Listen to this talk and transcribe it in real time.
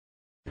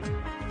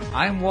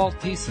I'm Walt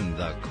Thiessen,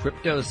 the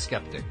Crypto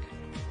Skeptic.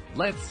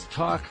 Let's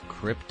talk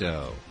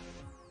crypto.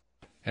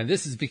 And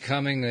this is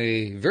becoming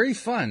a very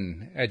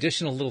fun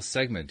additional little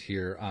segment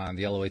here on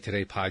the LOA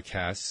Today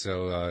podcast.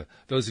 So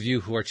those of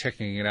you who are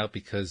checking it out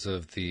because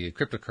of the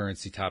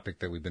cryptocurrency topic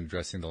that we've been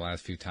addressing the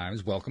last few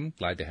times, welcome.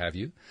 Glad to have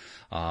you.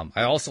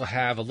 I also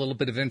have a little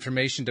bit of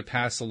information to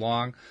pass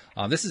along.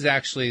 This is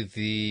actually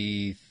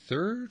the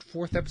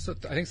fourth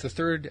episode. I think it's the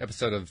third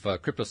episode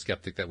of Crypto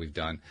Skeptic that we've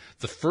done.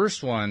 The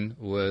first one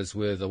was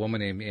with a woman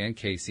named Ann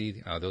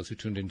Casey. Those who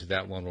tuned into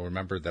that one will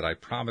remember that I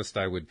promised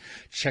I would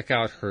check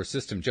out her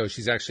system. Joe,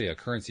 she's actually a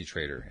currency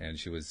trader, and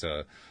she was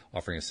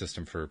offering a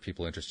system for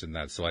people interested in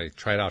that. So I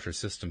tried out her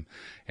system,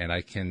 and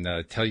I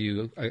can tell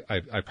you,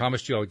 I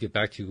promised you I would get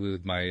back to you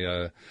with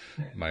my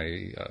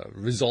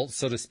results,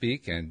 so to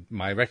speak. And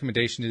my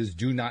recommendation is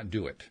do not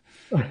do it.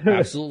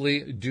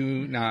 Absolutely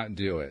do not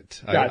do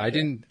it. Gotcha.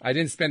 I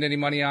didn't spend any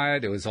money on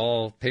it. It was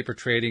all paper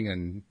trading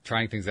and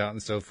trying things out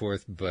and so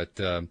forth. But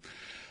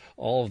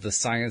all of the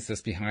science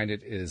that's behind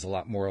it is a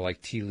lot more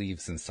like tea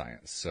leaves than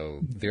science. So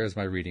there's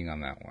my reading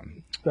on that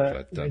one.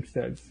 That makes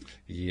sense.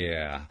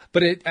 Yeah.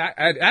 But it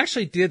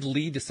actually did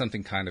lead to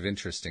something kind of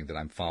interesting that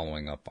I'm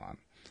following up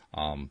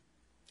on.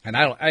 And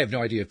I have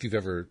no idea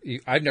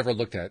if I've never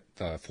looked at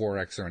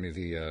Forex or any of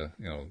the,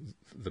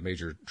 the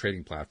major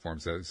trading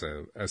platforms as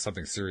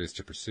something serious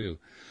to pursue.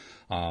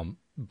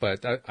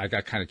 But I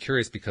got kind of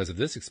curious because of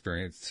this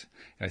experience,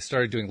 and I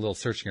started doing a little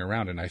searching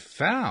around, and I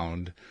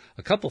found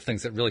a couple of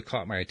things that really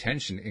caught my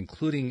attention,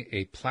 including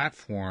a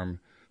platform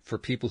for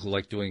people who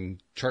like doing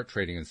chart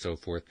trading and so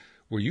forth,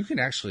 where you can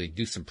actually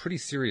do some pretty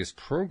serious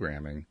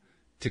programming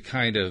to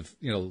kind of,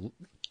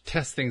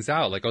 test things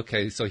out. Like,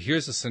 okay, so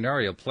here's a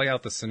scenario, play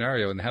out the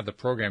scenario and have the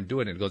program do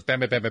it. And it goes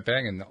bang, bang, bang, bang,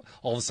 bang. And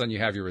all of a sudden you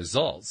have your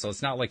results. So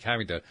it's not like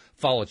having to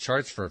follow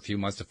charts for a few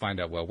months to find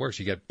out what works.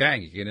 You get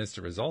bang, you get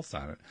instant results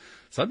on it.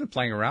 So I've been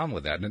playing around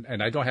with that.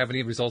 And I don't have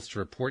any results to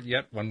report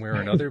yet one way or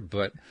another,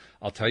 but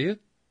I'll tell you,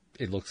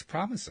 it looks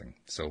promising.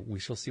 So we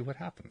shall see what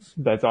happens.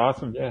 That's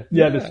awesome.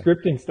 Yeah. The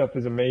scripting stuff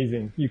is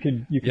amazing. You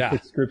can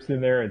put scripts in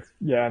there.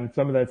 And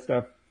some of that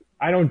stuff,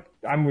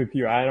 I'm with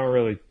you. I don't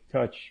really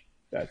touch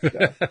that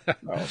stuff.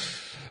 So.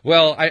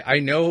 Well, I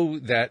know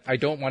that I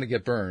don't want to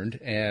get burned,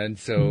 and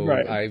so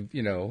right.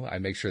 I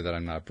make sure that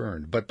I'm not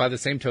burned. But by the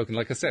same token,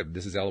 like I said,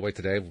 this is LOA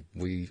Today.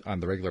 On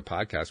the regular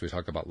podcast, we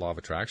talk about law of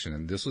attraction,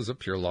 and this was a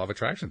pure law of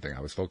attraction thing.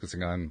 I was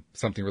focusing on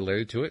something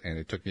related to it, and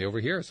it took me over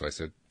here. So I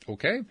said,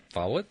 okay,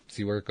 follow it,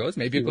 see where it goes.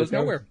 Maybe it goes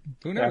nowhere.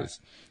 Who knows?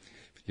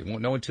 Yeah. You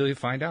won't know until you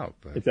find out.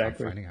 But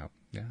exactly. I'm finding out.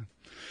 Yeah.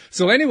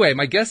 So anyway,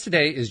 my guest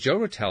today is Joe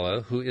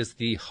Rotella, who is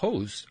the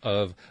host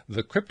of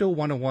the Crypto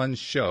 101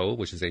 show,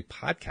 which is a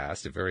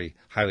podcast, a very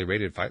highly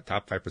rated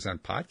top 5%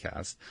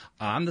 podcast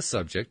on the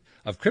subject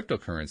of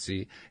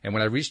cryptocurrency. And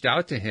when I reached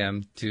out to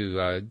him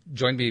to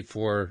join me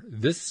for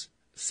this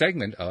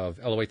segment of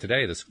LOA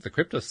Today, the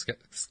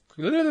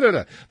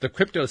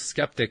Crypto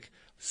Skeptic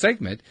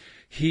segment,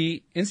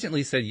 he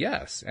instantly said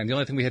yes. And the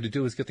only thing we had to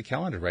do was get the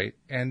calendar right.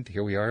 And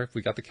here we are.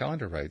 We got the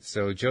calendar right.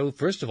 So, Joe,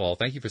 first of all,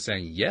 thank you for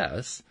saying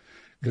yes,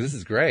 because this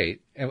is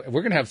great. And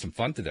we're going to have some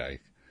fun today.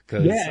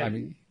 Because,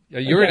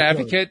 you're an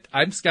advocate.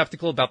 I'm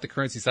skeptical about the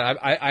currency side.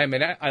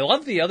 I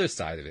love the other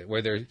side of it,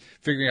 where they're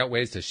figuring out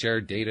ways to share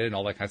data and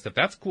all that kind of stuff.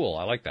 That's cool.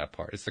 I like that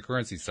part. It's the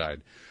currency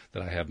side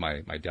that I have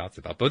my doubts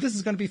about. But this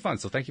is going to be fun.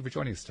 So thank you for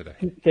joining us today.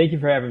 Thank you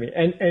for having me.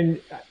 And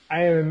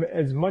I am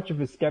as much of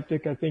a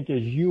skeptic, I think,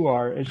 as you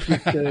are. It's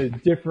just a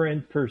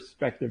different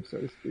perspective, so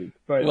to speak.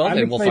 But well, I'm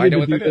then excited we'll find out to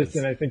what do that this, is.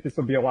 and I think this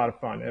will be a lot of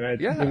fun. And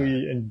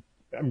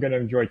I'm going to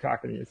enjoy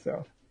talking to you.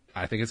 So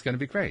I think it's going to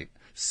be great.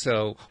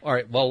 So, all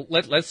right, well,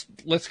 let's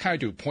kind of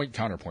do point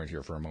counterpoint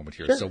here for a moment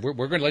here. Sure. So we're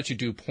going to let you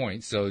do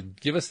points. So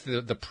give us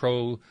the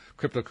pro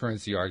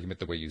cryptocurrency argument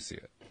the way you see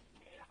it.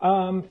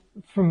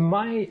 From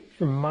my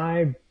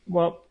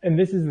well, and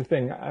this is the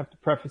thing, I have to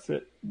preface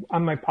it.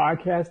 On my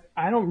podcast,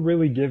 I don't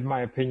really give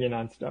my opinion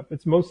on stuff.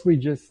 It's mostly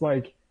just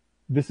like,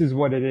 this is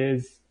what it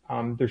is.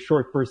 They're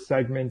short burst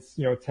segments,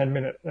 10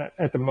 minutes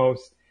at the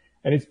most.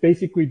 And it's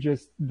basically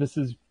just, this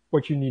is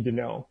what you need to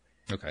know.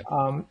 Okay.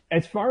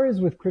 As far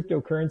as with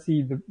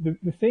cryptocurrency,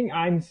 the thing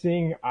I'm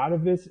seeing out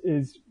of this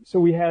is, so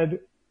we had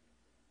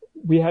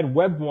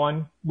Web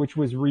 1, which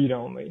was read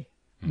only.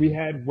 Mm-hmm. We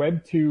had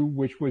Web 2,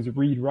 which was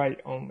read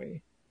write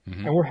only.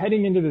 Mm-hmm. And we're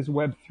heading into this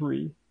Web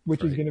 3,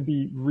 which is going to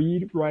be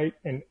read, write,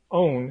 and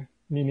own,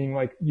 meaning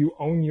like you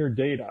own your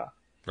data.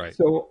 Right.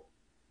 So,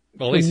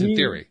 well, at least in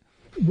theory.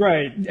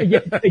 Right. Yeah,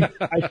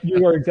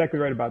 you are exactly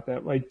right about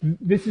that. Like,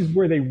 this is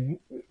where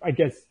I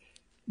guess,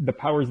 the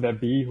powers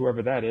that be,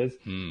 whoever that is,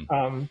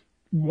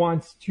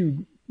 wants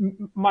to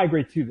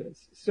migrate to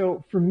this.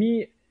 So for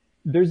me,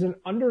 there's an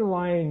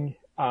underlying,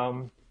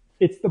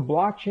 it's the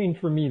blockchain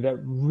for me that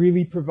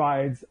really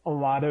provides a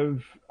lot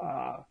of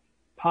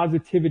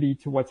positivity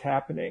to what's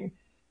happening.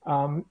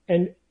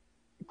 And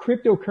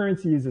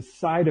cryptocurrency is a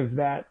side of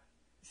that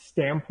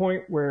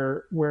standpoint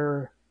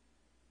where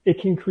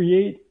it can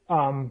create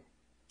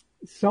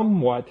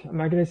somewhat, I'm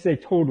not going to say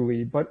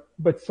totally, but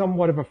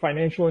somewhat of a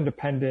financial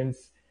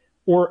independence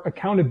or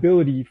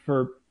accountability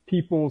for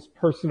people's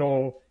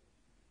personal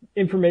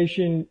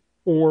information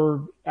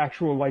or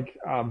actual like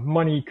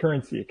money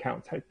currency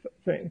account type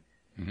thing.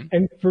 Mm-hmm.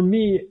 And for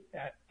me,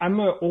 I'm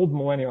an old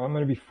millennial. I'm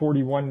going to be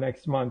 41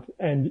 next month.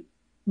 And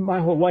my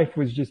whole life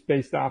was just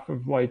based off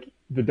of like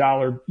the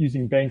dollar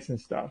using banks and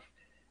stuff.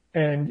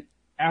 And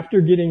after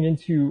getting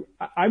into,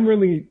 I'm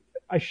really,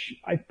 I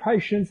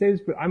probably shouldn't say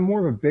this, but I'm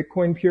more of a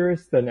Bitcoin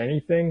purist than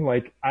anything.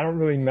 Like I don't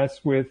really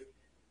mess with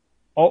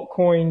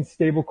altcoins,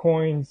 stable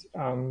coins,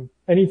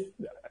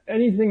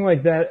 anything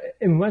like that,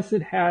 unless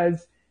it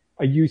has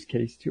a use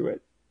case to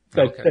it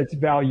that's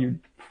valued,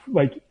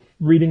 like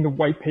reading the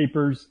white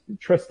papers,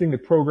 trusting the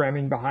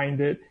programming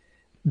behind it,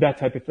 that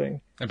type of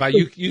thing. And by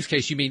use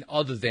case, you mean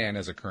other than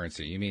as a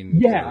currency? You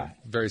mean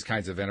various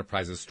kinds of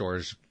enterprises,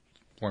 storage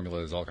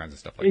formulas, all kinds of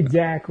stuff like that.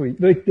 Exactly.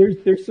 Like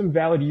there's some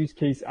valid use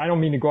case. I don't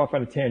mean to go off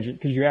on a tangent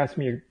because you asked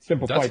me a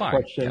simplified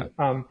question.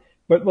 Yeah.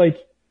 But like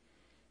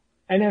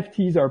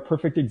NFTs are a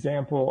perfect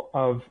example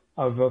of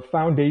a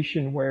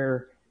foundation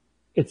where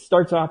it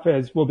starts off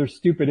as, well, they're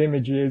stupid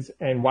images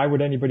and why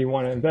would anybody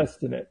want to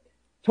invest in it?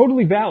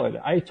 Totally valid.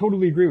 I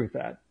totally agree with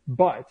that.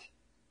 But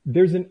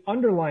there's an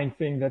underlying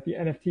thing that the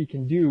NFT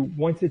can do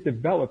once it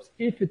develops,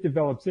 if it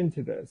develops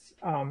into this.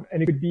 And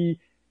it could be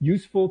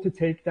useful to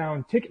take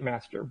down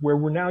Ticketmaster, where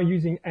we're now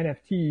using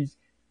NFTs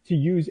to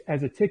use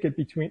as a ticket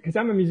between, because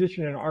I'm a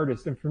musician and an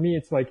artist. And for me,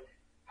 it's like,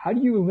 how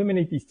do you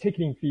eliminate these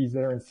ticketing fees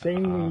that are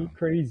insanely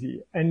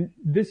crazy? And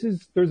there's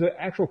an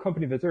actual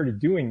company that's already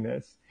doing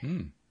this.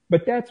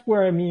 But that's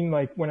where I mean,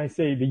 like when I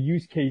say the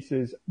use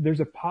cases,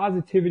 there's a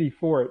positivity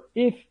for it.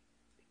 If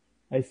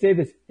I say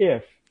this,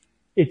 if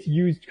it's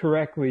used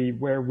correctly,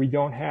 where we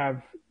don't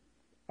have,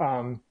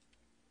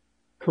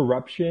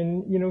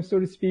 corruption, so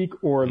to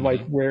speak, or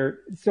like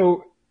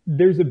so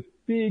there's a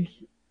big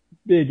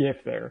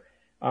if there.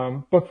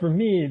 But for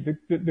me,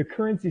 the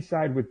currency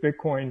side with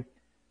Bitcoin,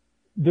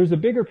 there's a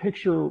bigger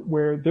picture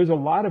where there's a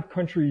lot of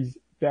countries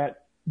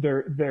that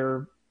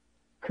their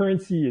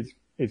currency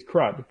is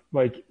crud,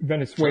 like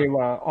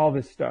Venezuela, all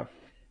this stuff.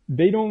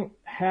 They don't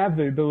have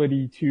the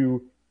ability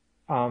to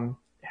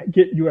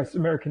get US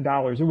American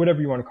dollars or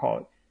whatever you want to call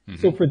it.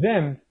 So for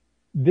them,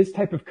 this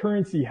type of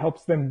currency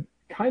helps them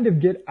kind of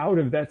get out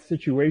of that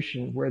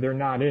situation where they're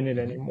not in it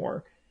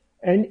anymore.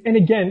 And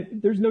again,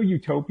 there's no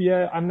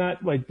utopia. I'm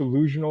not like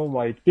delusional,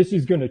 like this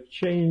is going to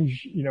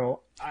change,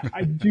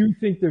 I do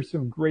think there's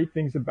some great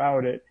things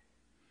about it.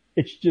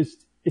 It's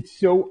just, it's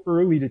so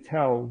early to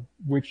tell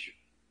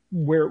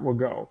where it will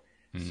go.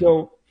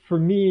 So for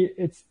me,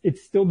 it's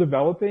still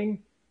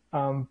developing.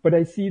 But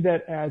I see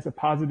that as a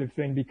positive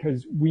thing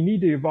because we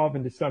need to evolve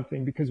into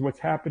something, because what's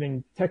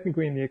happening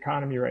technically in the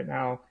economy right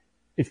now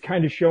is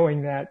kind of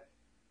showing that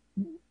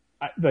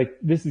like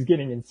this is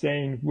getting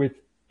insane with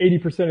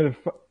 80%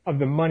 of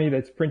the money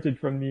that's printed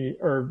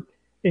or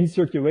in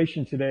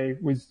circulation today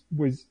was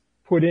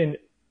put in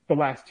the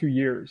last 2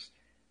 years.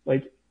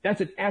 Like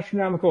that's an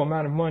astronomical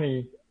amount of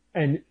money.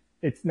 And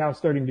it's now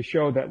starting to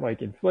show that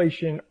like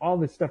inflation, all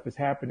this stuff is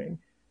happening.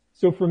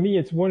 So for me,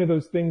 it's one of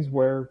those things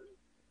where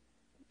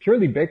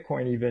purely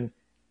Bitcoin even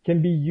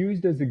can be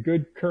used as a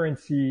good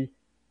currency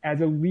as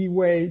a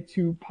leeway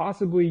to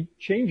possibly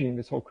changing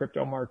this whole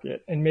crypto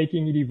market and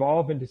making it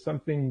evolve into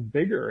something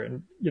bigger.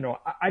 And,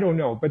 I don't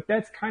know, but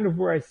that's kind of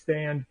where I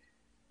stand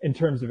in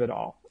terms of it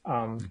all.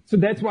 So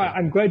that's why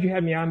I'm glad you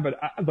had me on, but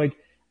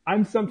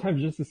I'm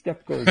sometimes just as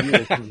skeptical as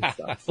you.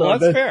 Stuff. So well,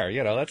 that's fair.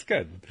 That's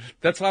good.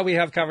 That's why we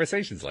have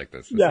conversations like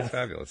this. This is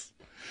fabulous.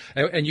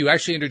 And you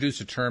actually introduced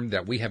a term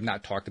that we have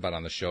not talked about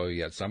on the show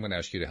yet, so I'm going to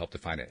ask you to help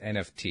define it.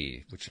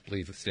 NFT, which I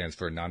believe stands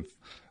for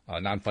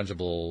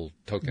non-fungible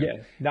token.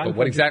 Yeah, but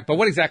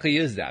what exactly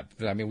is that?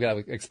 I mean, we got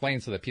to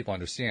explain so that people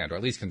understand, or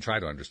at least can try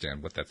to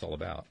understand what that's all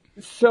about.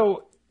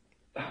 So,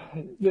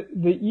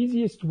 the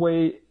easiest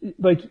way,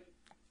 like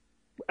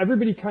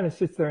everybody kind of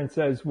sits there and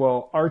says,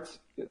 "Well, art's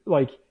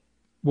like."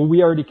 Well,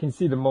 we already can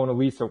see the Mona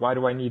Lisa. Why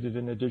do I need it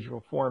in a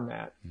digital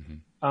format?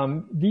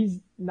 These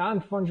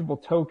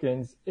non-fungible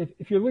tokens,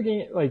 if you're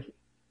looking at like,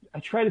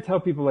 I try to tell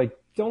people like,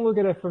 don't look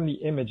at it from the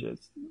images.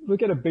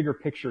 Look at a bigger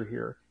picture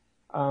here.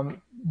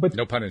 But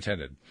no pun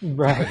intended.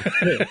 Right.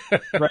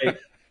 Right.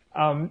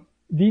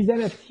 These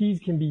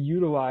NFTs can be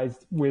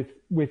utilized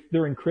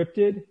they're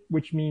encrypted,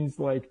 which means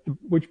like,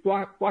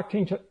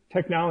 blockchain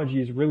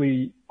technology is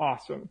really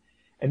awesome.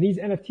 And these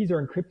NFTs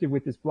are encrypted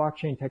with this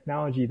blockchain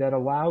technology that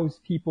allows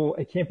people,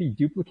 it can't be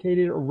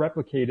duplicated or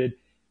replicated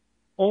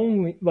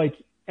only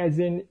like, as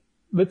in,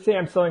 let's say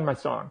I'm selling my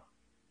song.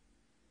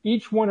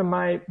 Each one of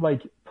my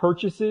like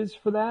purchases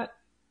for that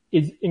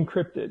is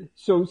encrypted.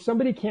 So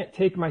somebody can't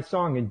take my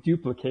song and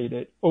duplicate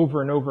it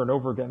over and over and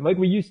over again. Like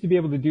we used to be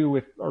able to do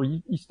with, or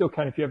you still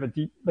can if you have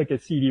a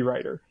CD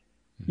writer.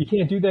 You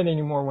can't do that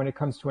anymore when it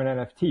comes to an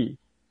NFT.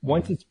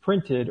 Once it's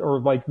printed or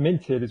like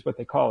minted is what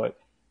they call it.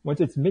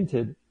 Once it's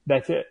minted,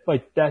 that's it.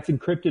 Like that's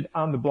encrypted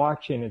on the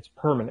blockchain. It's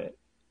permanent.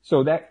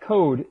 So that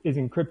code is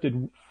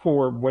encrypted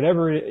for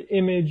whatever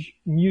image,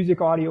 music,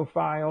 audio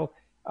file,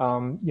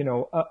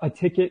 a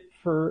ticket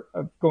for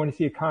going to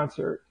see a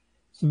concert.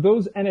 So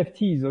those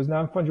NFTs, those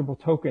non-fungible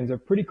tokens, are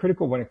pretty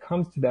critical when it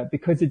comes to that,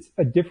 because it's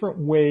a different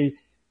way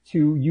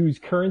to use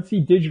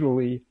currency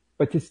digitally,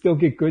 but to still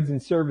get goods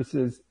and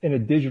services in a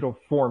digital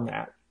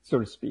format, so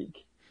to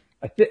speak.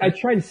 I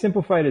try to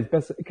simplify it as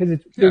best, because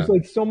there's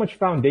like so much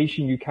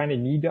foundation you kind of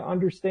need to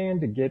understand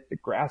to get the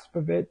grasp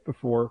of it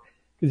before.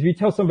 Because if you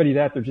tell somebody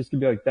that, they're just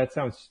gonna be like, that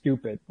sounds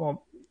stupid.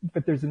 Well,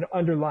 but there's an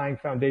underlying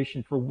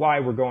foundation for why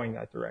we're going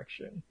that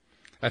direction.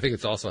 I think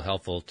it's also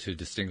helpful to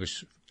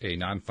distinguish a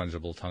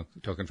non-fungible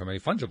token from a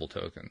fungible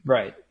token.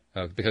 Right.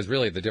 Because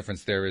really the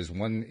difference there is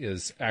one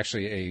is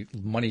actually a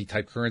money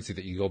type currency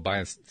that you go buy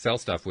and sell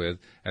stuff with,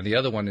 and the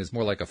other one is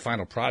more like a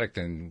final product,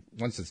 and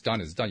once it's done,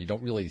 it's done. You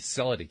don't really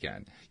sell it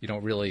again. You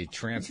don't really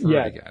transfer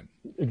it again.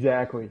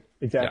 Exactly.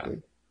 Yeah.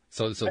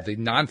 So the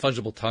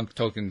non-fungible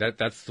token,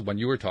 that's the one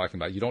you were talking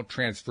about. You don't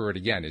transfer it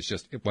again. It's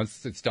just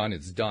once it's done,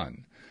 it's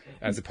done.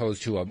 As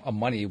opposed to a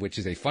money, which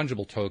is a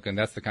fungible token,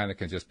 that's the kind that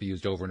can just be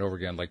used over and over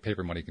again. Like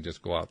paper money can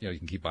just go out. You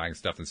can keep buying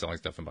stuff and selling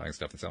stuff and buying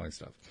stuff and selling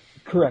stuff.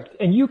 Correct.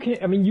 And you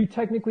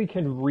technically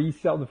can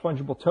resell the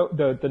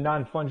the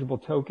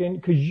non-fungible token,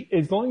 because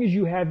as long as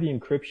you have the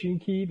encryption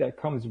key that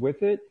comes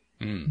with it,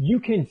 you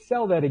can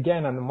sell that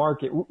again on the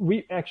market.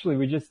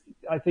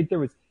 I think there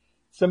was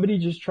somebody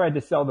just tried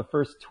to sell the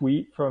first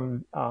tweet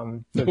from,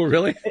 oh,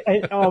 really?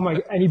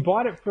 And he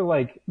bought it for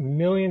like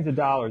millions of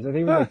dollars. I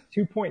think it was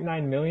like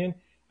 2.9 million.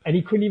 And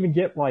he couldn't even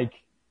get like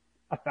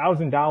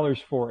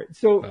 $1,000 for it.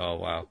 So oh,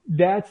 wow.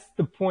 That's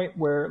the point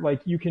where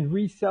like you can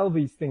resell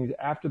these things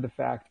after the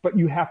fact, but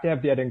you have to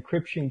have that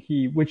encryption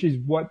key, which is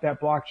what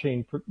that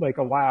blockchain like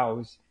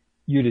allows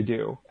you to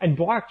do. And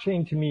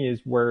blockchain to me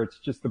is where it's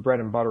just the bread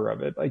and butter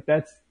of it. Like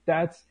that's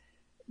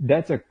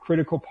a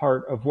critical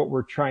part of what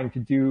we're trying to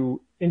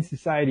do in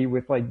society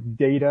with like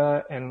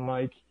data and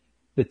like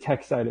the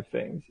tech side of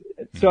things.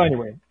 So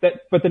anyway,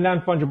 but the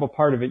non-fungible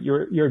part of it,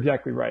 you're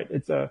exactly right.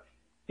 It's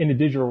in the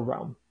digital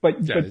realm, but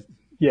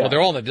well,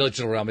 they're all in the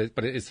digital realm,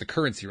 but it's the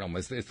currency realm.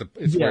 It's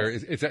where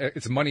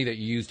it's money that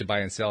you use to buy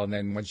and sell, and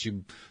then once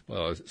you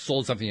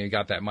sold something and you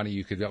got that money,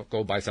 you could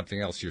go buy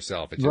something else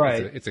yourself.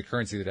 It's a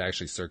currency that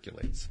actually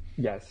circulates.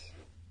 Yes.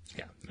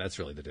 Yeah, that's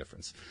really the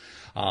difference.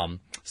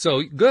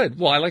 So good.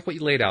 Well, I like what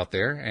you laid out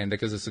there, and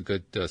because it's a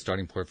good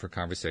starting point for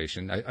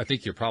conversation. I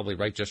think you're probably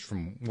right. Just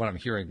from what I'm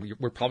hearing,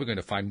 we're probably going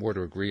to find more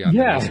to agree on.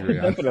 Yeah,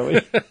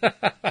 definitely.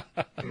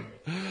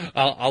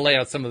 I'll lay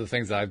out some of the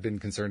things that I've been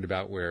concerned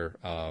about where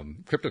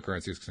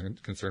cryptocurrency is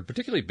concerned,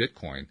 particularly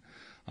Bitcoin,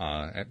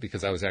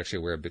 because I was actually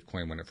aware of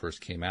Bitcoin when it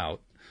first came out,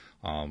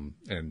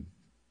 and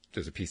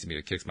there's a piece of me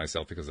that kicks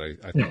myself because I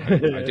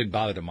didn't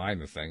bother to mine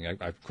the thing.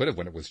 I could have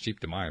when it was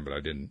cheap to mine, but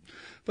I didn't.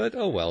 But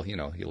oh well, you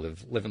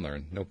live and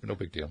learn. No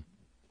big deal.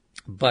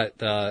 But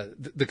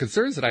the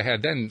concerns that I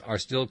had then are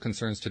still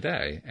concerns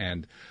today,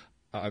 and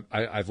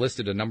I've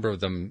listed a number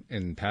of them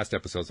in past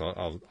episodes.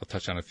 I'll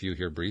touch on a few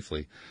here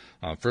briefly.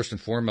 First and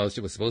foremost,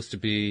 it was supposed to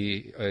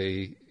be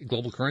a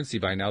global currency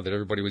by now that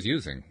everybody was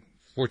using.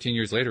 14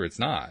 years later, it's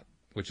not,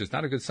 which is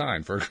not a good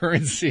sign for a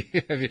currency.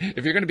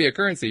 If you're going to be a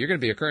currency, you're going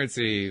to be a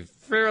currency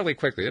fairly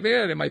quickly. I mean,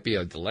 there might be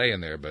a delay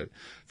in there, but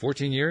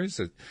 14 years,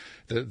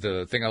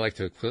 the thing I like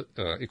to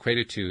equate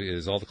it to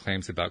is all the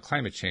claims about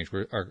climate change.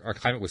 Where our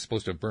climate was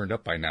supposed to have burned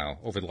up by now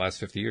over the last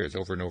 50 years,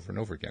 over and over and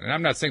over again. And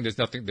I'm not saying there's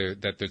nothing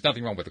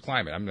wrong with the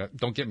climate.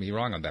 Don't get me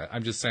wrong on that.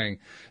 I'm just saying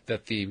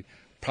that the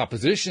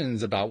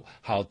propositions about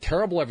how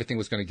terrible everything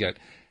was going to get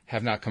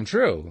have not come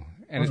true.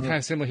 And it's kind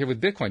of similar here with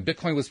Bitcoin.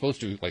 Bitcoin was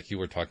supposed to, like you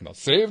were talking about,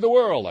 save the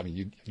world. I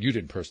mean, you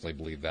didn't personally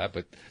believe that,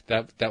 but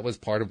that was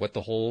part of what the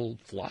whole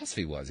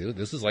philosophy was.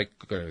 This is like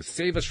going to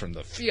save us from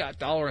the fiat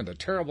dollar and the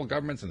terrible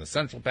governments and the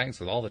central banks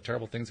with all the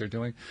terrible things they're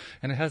doing.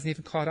 And it hasn't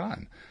even caught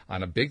on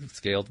a big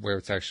scale where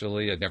it's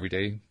actually an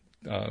everyday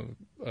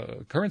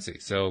currency.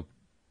 So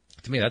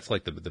to me, that's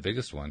like the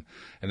biggest one.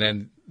 And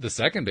then the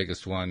second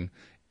biggest one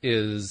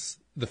is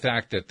the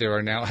fact that there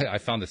are now, I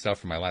found this out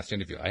from my last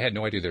interview. I had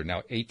no idea there are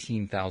now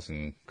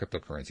 18,000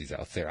 cryptocurrencies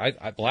out there.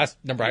 The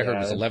last number I heard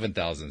was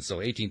 11,000.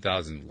 So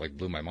 18,000 like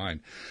blew my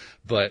mind.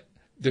 But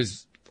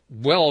there's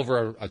well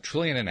over $1.5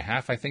 trillion,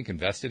 I think,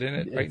 invested in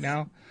it right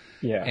now.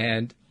 Yeah.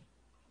 And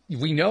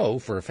we know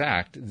for a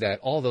fact that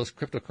all those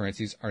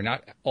cryptocurrencies are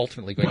not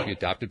ultimately going to be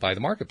adopted by the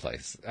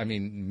marketplace. I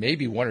mean,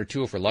 maybe one or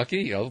two if we're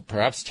lucky,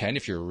 perhaps 10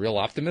 if you're a real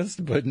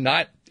optimist, but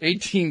not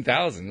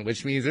 18,000,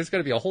 which means there's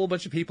going to be a whole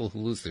bunch of people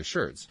who lose their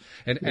shirts.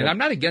 And I'm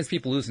not against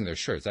people losing their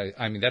shirts.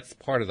 I mean, that's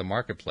part of the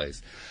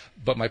marketplace.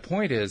 But my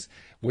point is,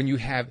 when you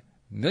have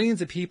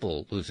millions of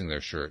people losing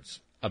their shirts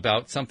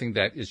about something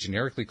that is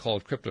generically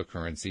called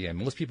cryptocurrency, and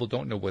most people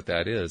don't know what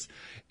that is,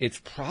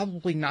 it's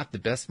probably not the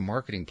best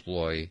marketing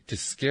ploy to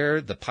scare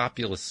the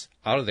populace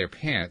out of their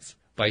pants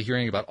by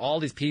hearing about all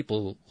these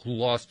people who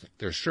lost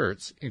their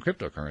shirts in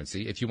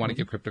cryptocurrency, if you want to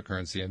get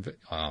cryptocurrency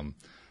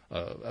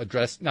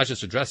not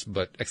just addressed,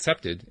 but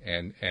accepted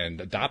and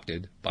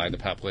adopted by the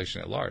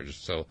population at large.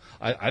 So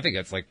I think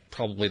that's like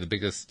probably the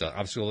biggest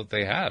obstacle that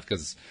they have,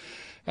 because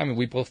I mean,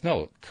 we both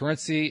know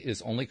currency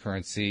is only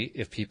currency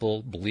if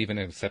people believe in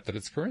and accept that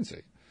it's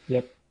currency.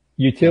 Yep.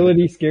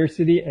 Utility,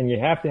 scarcity, and you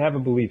have to have a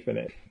belief in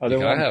it.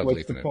 Otherwise,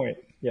 what's the point?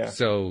 Yeah.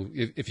 So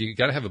if you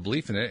got to have a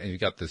belief in it, and you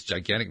got this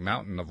gigantic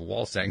mountain of a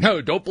wall saying,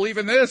 no, don't believe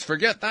in this,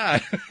 forget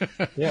that.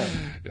 Yeah.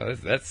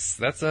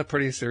 That's a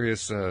pretty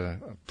serious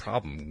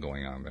problem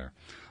going on there.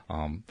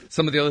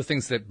 Some of the other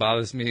things that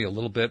bothers me a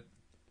little bit,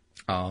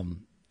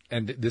 and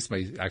this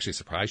may actually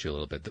surprise you a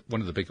little bit, one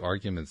of the big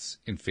arguments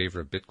in favor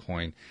of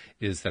Bitcoin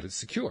is that it's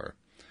secure.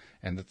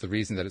 And that the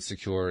reason that it's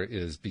secure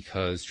is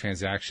because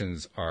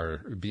transactions are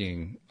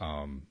being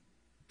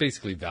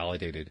basically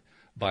validated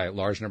by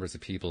large numbers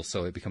of people,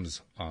 so it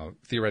becomes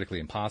theoretically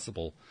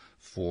impossible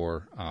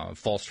for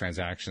false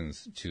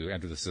transactions to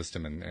enter the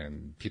system,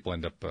 and people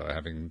end up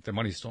having their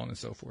money stolen and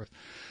so forth.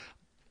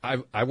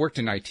 I worked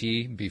in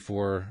IT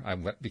before I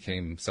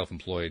became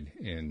self-employed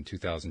in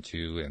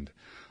 2002, and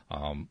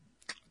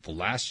the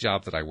last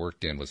job that I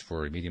worked in was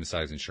for a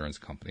medium-sized insurance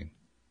company.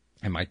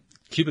 And my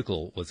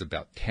cubicle was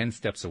about 10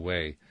 steps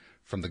away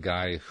from the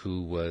guy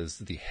who was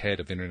the head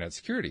of internet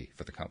security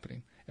for the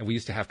company. And we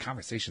used to have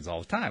conversations all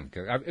the time.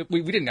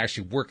 We didn't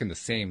actually work in the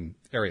same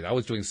area. I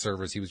was doing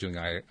servers, he was doing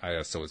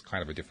IS, so it was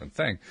kind of a different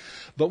thing.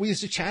 But we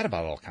used to chat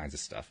about all kinds of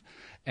stuff.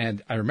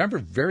 And I remember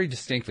very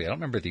distinctly, I don't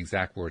remember the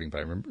exact wording, but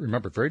I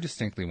remember very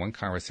distinctly one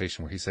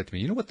conversation where he said to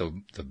me, you know what the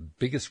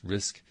biggest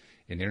risk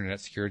in internet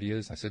security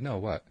is? I said, no,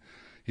 what?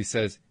 He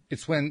says,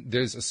 it's when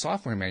there's a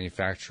software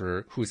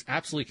manufacturer who is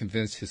absolutely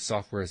convinced his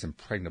software is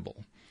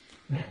impregnable.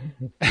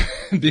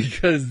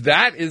 Because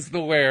that is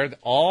where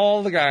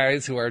all the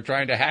guys who are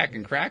trying to hack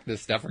and crack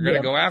this stuff are going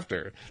to go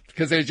after.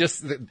 Because they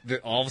just,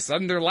 all of a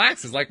sudden they're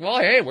lax. It's like, well,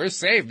 hey, we're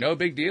safe. No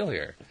big deal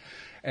here.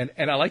 And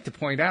I like to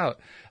point out,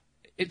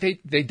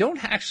 they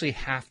don't actually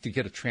have to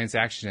get a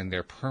transaction in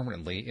there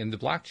permanently in the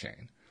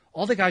blockchain.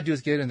 All they got to do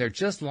is get in there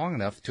just long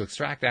enough to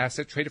extract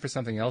asset, trade it for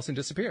something else, and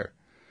disappear.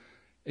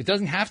 It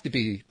doesn't have to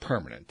be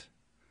permanent.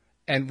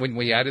 And when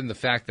we add in the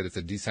fact that it's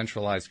a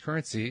decentralized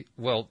currency,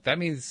 well, that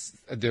means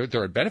there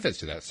are benefits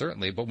to that,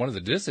 certainly. But one of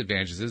the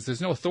disadvantages is there's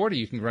no authority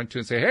you can run to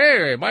and say,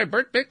 hey, my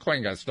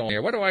Bitcoin got stolen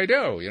here. What do I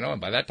do? And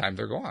by that time,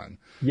 they're gone.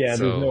 Yeah,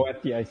 so, there's no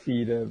FDIC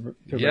to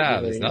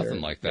yeah, there's nothing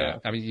like that. Yeah.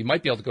 I mean, you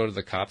might be able to go to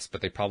the cops, but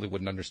they probably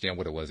wouldn't understand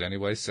what it was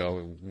anyway.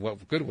 So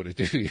what good would it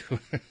do you?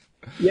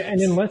 Yeah, and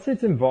unless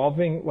it's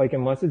involving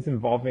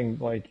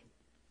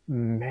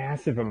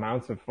massive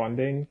amounts of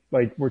funding,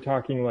 like we're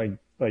talking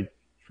like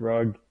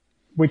drug,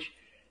 which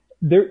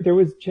there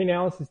was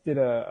Chainalysis did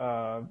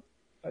I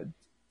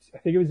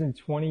think it was in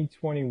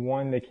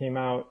 2021 they came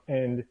out,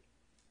 and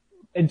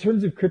in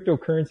terms of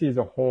cryptocurrency as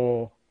a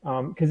whole,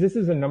 because this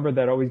is a number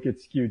that always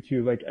gets skewed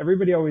too. Like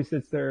everybody always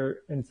sits there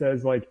and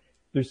says like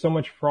there's so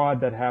much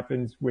fraud that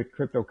happens with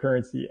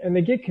cryptocurrency, and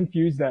they get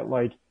confused that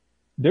like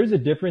there's a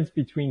difference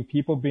between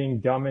people being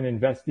dumb and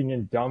investing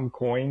in dumb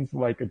coins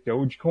like a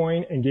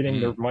Dogecoin and getting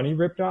their money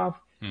ripped off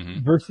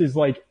versus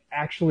like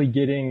actually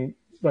getting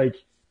like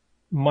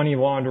money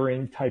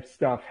laundering type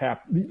stuff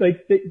happen.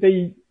 Like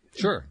they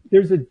sure.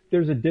 There's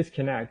a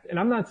disconnect. And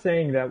I'm not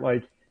saying that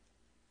like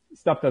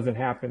stuff doesn't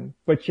happen,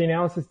 but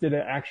Chainalysis did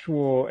an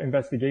actual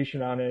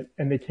investigation on it,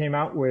 and they came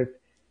out with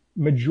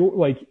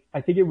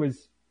I think it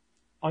was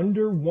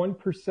under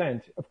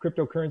 1% of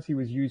cryptocurrency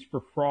was used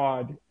for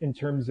fraud in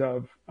terms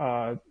of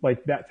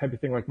like that type of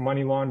thing, like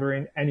money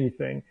laundering,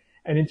 anything.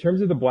 And in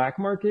terms of the black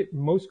market,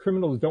 most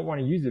criminals don't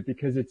want to use it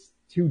because it's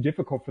too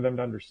difficult for them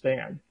to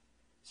understand.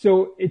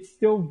 So it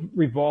still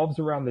revolves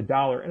around the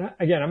dollar. And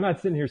again, I'm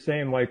not sitting here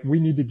saying like we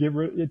need to get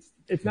rid.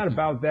 It's not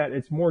about that.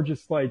 It's more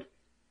just like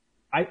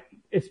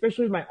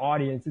especially with my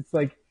audience, it's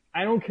like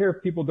I don't care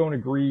if people don't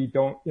agree,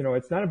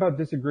 it's not about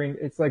disagreeing.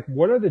 It's like,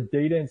 what are the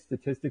data and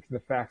statistics and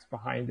the facts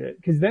behind it?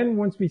 Because then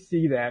once we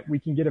see that, we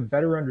can get a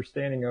better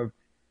understanding of,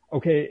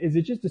 okay, is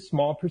it just a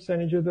small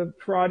percentage of the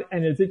fraud?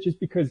 And is it just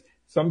because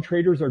some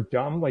traders are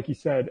dumb, like you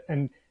said,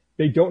 and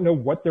they don't know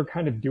what they're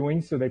kind of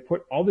doing, so they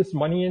put all this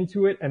money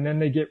into it and then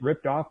they get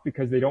ripped off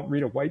because they don't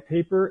read a white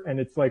paper? And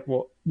it's like,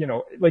 well,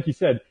 like you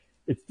said,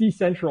 it's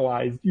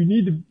decentralized. You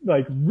need to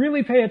like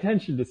really pay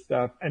attention to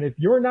stuff. And if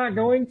you're not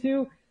going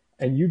to,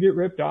 and you get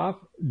ripped off,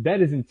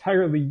 that's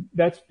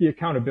the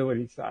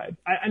accountability side.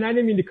 And I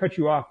didn't mean to cut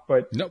you off,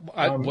 but no,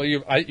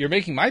 you're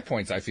making my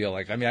points. I feel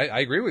like, I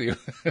agree with you.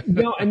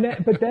 No,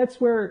 but that's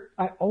where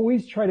I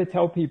always try to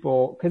tell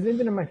people, because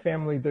even in my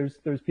family,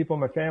 there's people in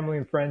my family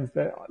and friends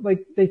that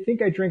like they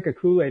think I drink a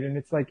Kool-Aid, and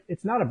it's like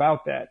it's not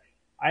about that.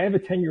 I have a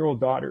 10-year-old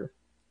daughter.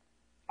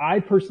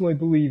 I personally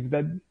believe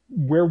that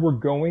where we're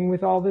going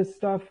with all this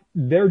stuff,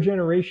 their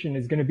generation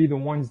is going to be the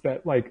ones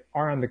that like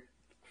are on the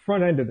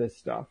front end of this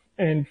stuff.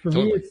 And for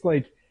me, it's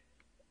like,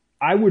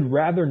 I would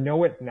rather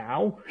know it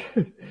now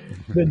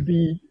than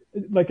be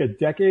like a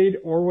decade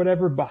or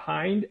whatever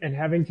behind and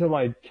having to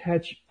like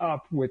catch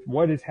up with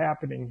what is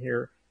happening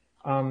here.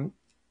 And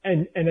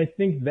I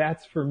think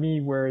that's for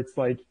me where it's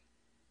like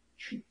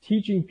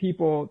teaching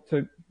people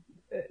to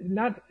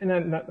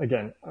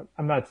again,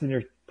 I'm not sitting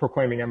here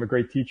proclaiming I'm a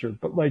great teacher,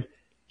 but like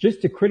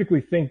just to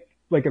critically think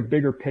like a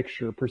bigger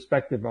picture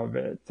perspective of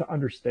it, to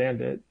understand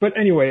it. But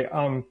anyway,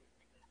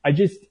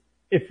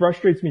 it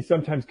frustrates me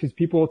sometimes because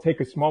people will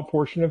take a small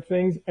portion of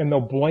things and they'll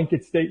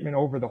blanket statement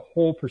over the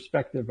whole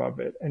perspective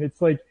of it. And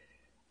it's like,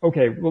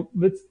 okay, well,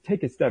 let's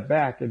take a step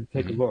back and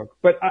take a look.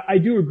 But I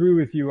do agree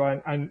with you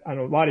on a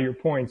lot of your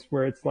points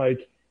where it's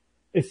like,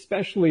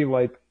 especially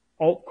like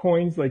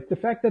altcoins, like the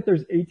fact that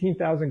there's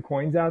 18,000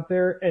 coins out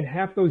there and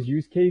half those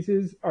use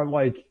cases are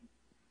like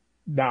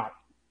not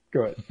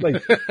good.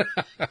 Like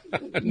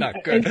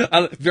not good.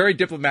 Very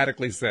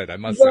diplomatically said, I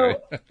must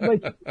well, say.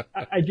 like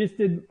I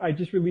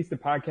just released a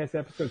podcast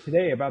episode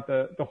today about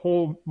the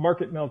whole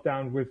market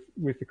meltdown with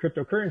the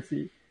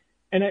cryptocurrency.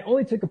 And I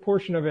only took a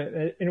portion of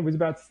it, and it was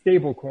about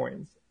stable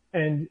coins.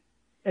 And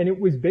it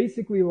was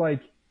basically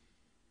like,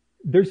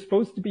 they're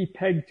supposed to be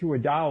pegged to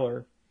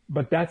 $1,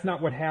 but that's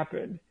not what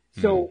happened.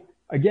 So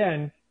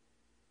again,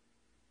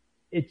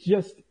 it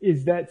just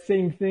is that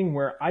same thing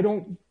where I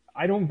don't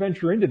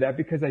venture into that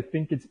because I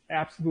think it's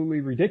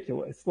absolutely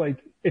ridiculous. Like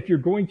if you're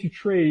going to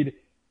trade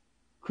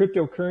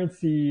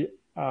cryptocurrency,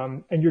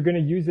 and you're going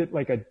to use it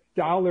like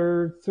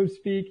 $1, so to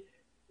speak,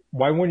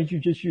 why wouldn't you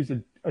just use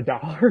a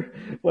dollar?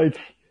 Like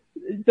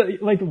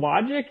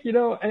logic, you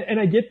know, and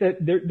I get that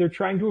they're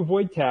trying to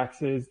avoid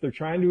taxes. They're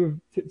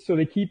trying so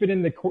they keep it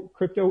in the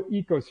crypto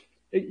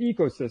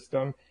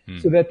ecosystem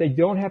so that they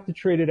don't have to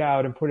trade it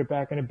out and put it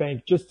back in a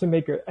bank just to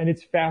and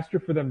it's faster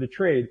for them to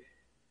trade.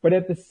 But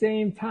at the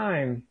same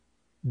time,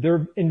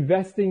 they're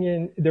putting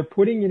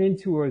it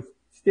into a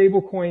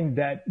stable coin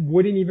that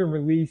wouldn't even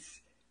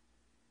release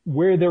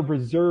where their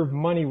reserve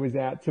money was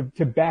at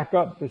to back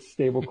up the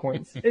stable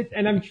coins.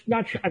 And I'm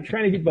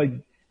trying to get like,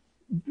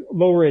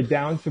 lower it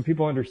down so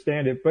people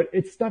understand it, but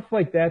it's stuff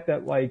like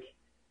that like,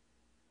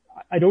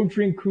 I don't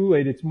drink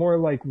Kool-Aid. It's more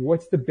like,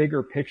 what's the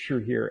bigger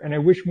picture here? And I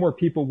wish more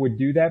people would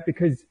do that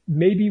because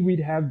maybe we'd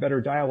have better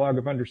dialogue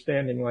of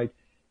understanding like,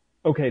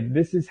 okay,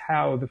 this is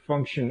how the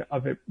function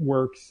of it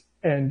works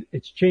and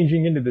it's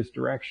changing into this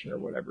direction or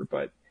whatever.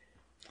 But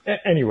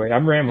anyway,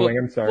 I'm rambling.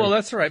 I'm sorry. Well,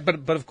 that's all right.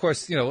 But of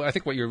course, you know, I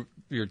think what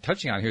you're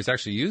touching on here is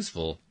actually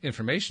useful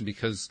information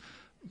because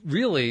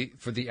really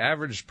for the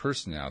average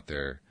person out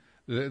there,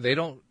 they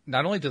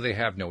not only do they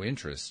have no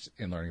interest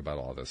in learning about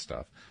all this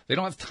stuff, they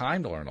don't have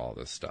time to learn all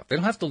this stuff. They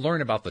don't have to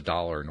learn about the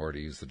dollar in order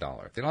to use the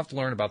dollar. They don't have to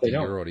learn about the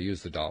euro to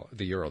use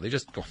the euro. They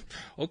just go,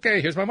 okay,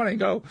 here's my money,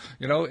 go.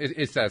 You know,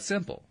 it's that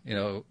simple, you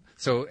know.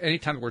 So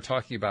anytime we're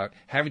talking about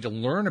having to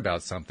learn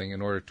about something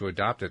in order to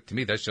adopt it, to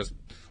me, that's just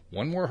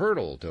one more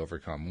hurdle to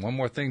overcome, one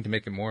more thing to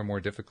make it more and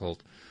more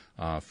difficult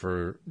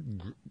for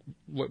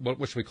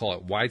what should we call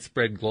it,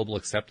 widespread global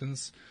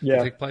acceptance to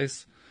take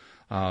place.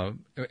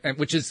 And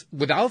which is,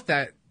 without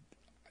that,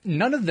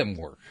 none of them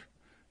work.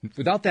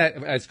 Without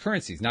that as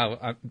currencies.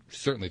 Now,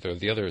 certainly there are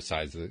the other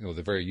sides, you know,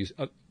 the very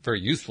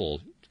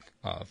useful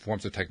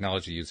forms of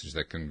technology usage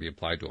that can be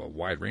applied to a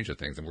wide range of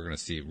things, and we're going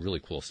to see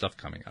really cool stuff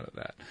coming out of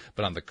that.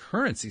 But on the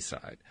currency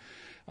side,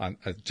 on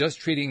just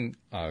treating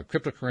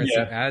cryptocurrency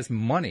as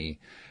money,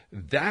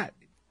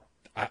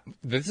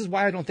 this is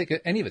why I don't think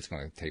any of it's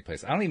going to take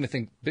place. I don't even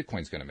think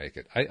Bitcoin's going to make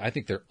it. I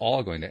think they're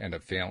all going to end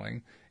up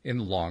failing in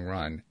the long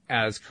run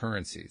as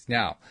currencies.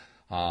 Now,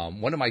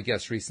 one of my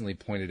guests recently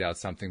pointed out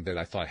something that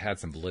I thought had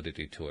some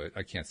validity to it.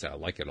 I can't say I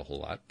like it a whole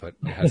lot, but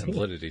it has some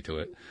validity to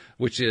it,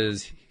 which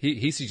is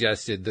he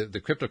suggested that the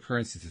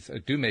cryptocurrencies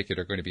that do make it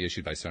are going to be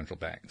issued by central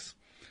banks.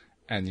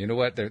 And you know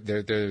what?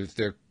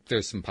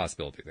 There's some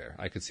possibility there.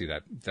 I could see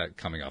that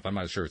coming up. I'm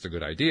not sure it's a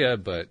good idea,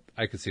 but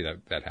I could see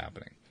that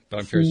happening.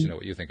 But I'm curious to know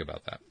what you think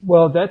about that.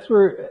 Well, that's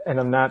where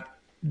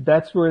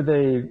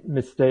they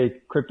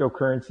mistake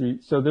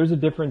cryptocurrency. So there's a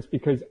difference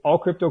because all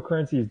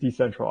cryptocurrency is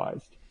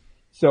decentralized.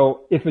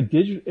 So if a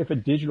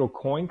digital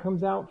coin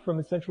comes out from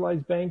a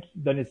centralized bank,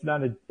 then it's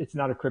not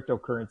a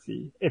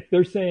cryptocurrency. If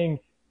they're saying,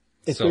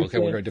 we're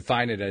going to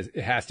define it as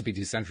it has to be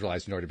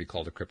decentralized in order to be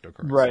called a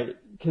cryptocurrency. Right.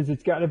 Because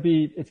it's got to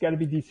be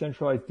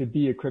decentralized to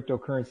be a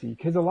cryptocurrency.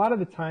 Because a lot of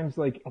the times,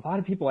 like a lot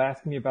of people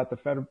ask me about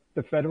the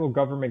federal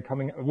government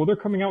they're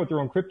coming out with their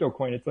own crypto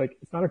coin. It's like,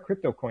 it's not a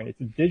crypto coin. It's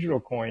a digital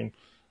coin.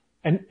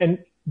 And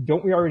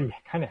don't we already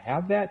kind of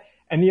have that?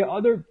 And the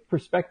other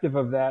perspective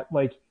of that,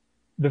 like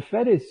the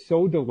Fed is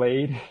so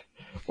delayed,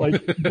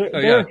 like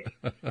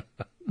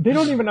they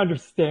don't even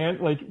understand.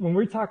 Like when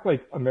we talk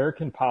like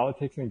American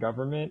politics and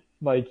government,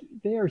 like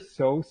they are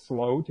so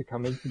slow to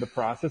come into the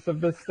process of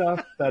this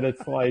stuff that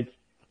it's like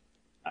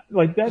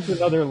that's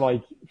another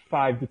like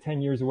 5 to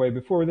 10 years away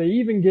before they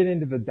even get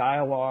into the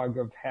dialogue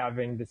of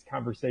having this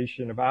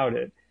conversation about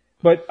it.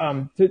 But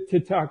to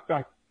talk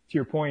back to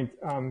your point,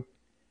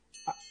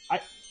 I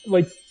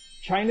like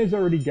China's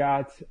already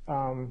got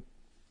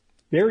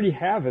they already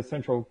have a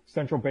central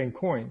bank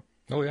coin.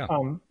 Oh yeah.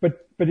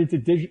 But it's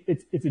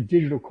a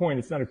digital coin.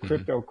 It's not a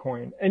crypto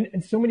coin.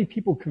 And so many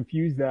people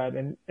confuse that.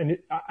 And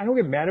I don't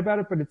get mad about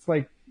it, but it's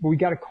like, well, we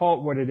got to call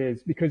it what it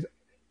is because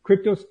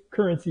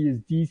cryptocurrency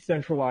is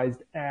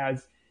decentralized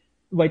as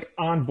like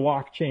on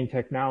blockchain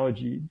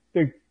technology.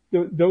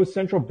 Those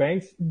central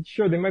banks,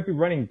 sure, they might be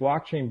running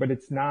blockchain, but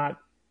it's not,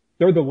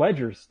 they're the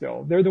ledgers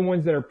still. They're the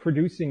ones that are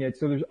producing it.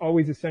 So there's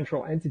always a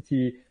central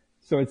entity.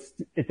 So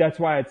that's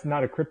why it's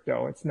not a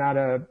crypto. It's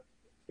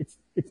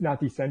not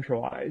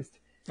decentralized.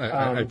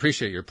 I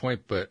appreciate your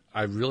point, but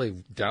I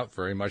really doubt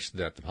very much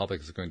that the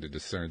public is going to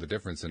discern the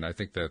difference. And I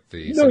think that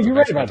you're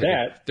right about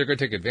that. They're going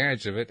to take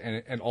advantage of it,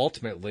 and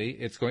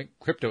ultimately,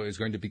 crypto is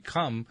going to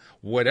become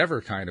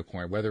whatever kind of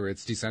coin, whether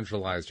it's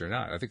decentralized or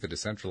not. I think the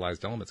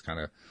decentralized elements kind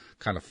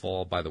of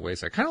fall by the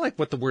wayside, kind of like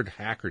what the word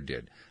hacker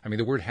did. I mean,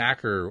 the word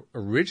hacker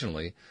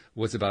originally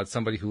was about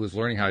somebody who was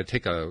learning how to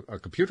take a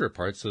computer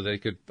apart so they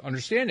could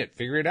understand it,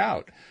 figure it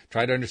out,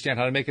 try to understand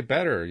how to make it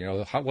better.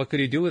 What could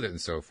he do with it,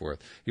 and so forth.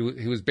 He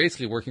was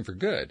basically working for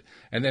good.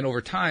 And then over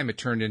time, it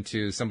turned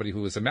into somebody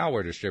who was a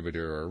malware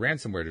distributor or a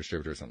ransomware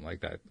distributor or something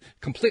like that.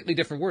 Completely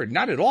different word.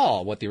 Not at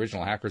all what the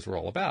original hackers were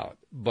all about,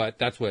 but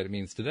that's what it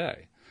means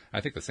today. I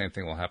think the same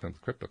thing will happen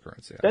with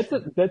cryptocurrency.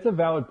 That's a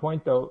valid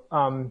point, though.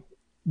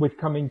 With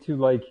coming to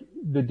like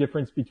the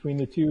difference between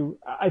the two,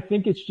 I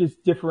think it's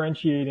just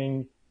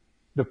differentiating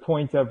the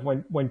point of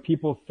when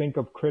people think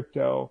of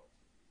crypto,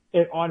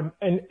 and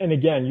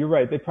again, you're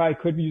right. They probably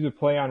could use a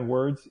play on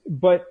words,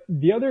 but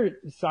the other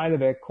side of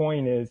that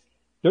coin is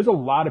there's a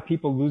lot of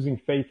people losing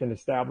faith in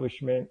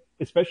establishment,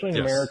 especially in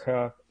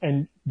America.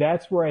 And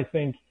that's where I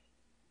think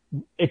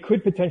it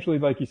could potentially,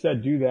 like you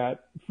said, do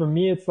that. For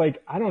me, it's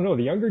like, I don't know,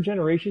 the younger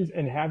generations,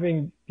 and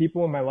having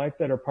people in my life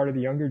that are part of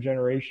the younger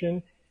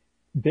generation,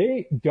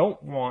 they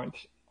don't want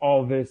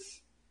all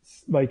this.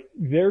 Like,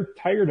 they're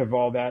tired of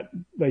all that,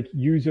 like,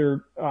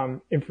 user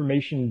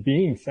information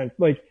being sent.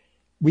 Like,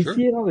 we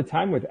see it all the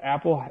time with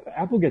Apple.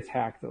 Apple gets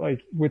hacked,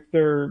 like with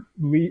their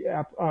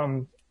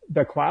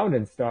the cloud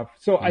and stuff.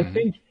 So I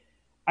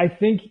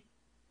think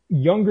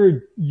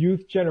younger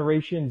youth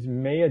generations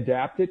may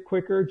adapt it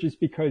quicker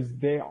just because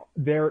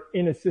they're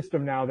in a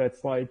system now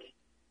that's like,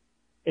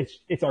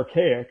 it's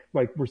archaic.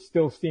 Like, we're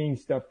still seeing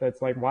stuff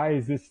that's like, why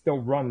is this still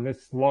run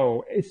this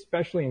slow?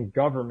 Especially in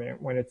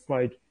government, when it's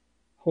like,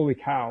 holy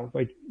cow,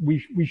 like we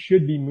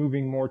should be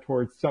moving more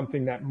towards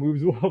something that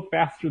moves a little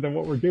faster than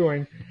what we're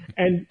doing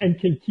and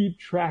can keep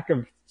track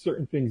of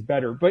certain things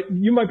better. But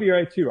you might be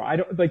right too. I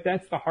don't like,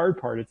 that's the hard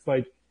part. It's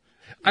like,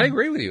 I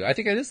agree with you. I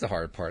think it is the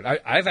hard part.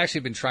 I've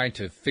actually been trying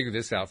to figure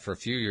this out for a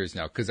few years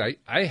now, because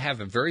I have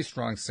a very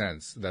strong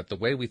sense that the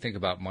way we think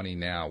about money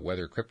now,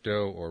 whether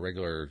crypto or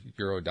regular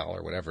euro,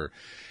 dollar, whatever,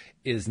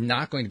 is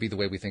not going to be the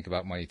way we think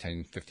about money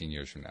 10, 15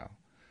 years from now.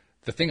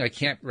 The thing I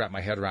can't wrap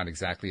my head around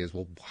exactly is,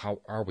 well, how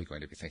are we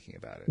going to be thinking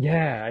about it?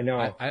 Yeah, I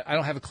know. I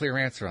don't have a clear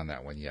answer on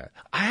that one yet.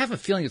 I have a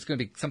feeling it's going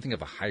to be something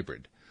of a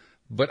hybrid,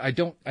 but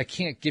I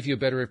can't give you a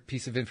better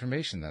piece of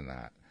information than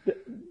that.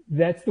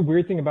 That's the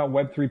weird thing about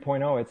Web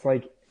 3.0.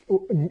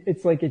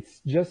 It's like it's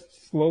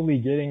just slowly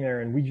getting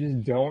there, and we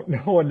just don't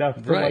know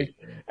enough to right.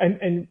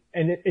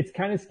 It's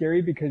kind of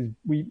scary because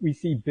we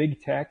see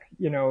big tech,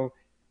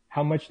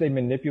 how much they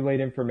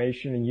manipulate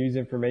information and use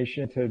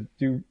information to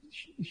do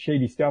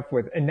shady stuff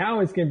with. And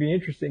now it's going to be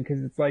interesting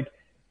because it's like,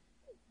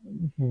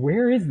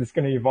 where is this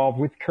going to evolve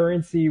with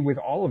currency, with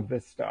all of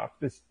this stuff?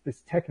 This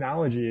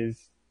technology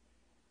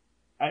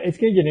it's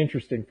going to get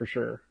interesting for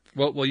sure.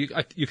 Well, you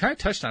kind of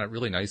touched on it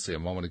really nicely a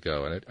moment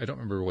ago, and I don't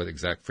remember what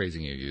exact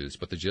phrasing you used,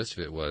 but the gist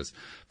of it was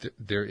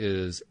there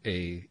is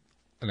an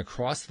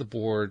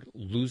across-the-board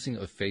losing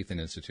of faith in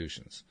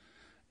institutions.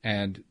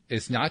 And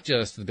it's not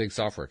just the big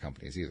software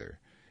companies either.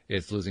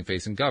 It's losing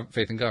faith in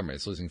government.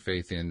 It's losing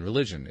faith in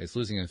religion. It's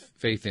losing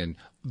faith in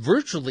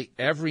virtually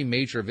every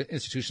major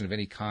institution of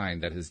any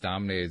kind that has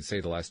dominated, say,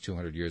 the last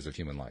 200 years of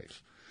human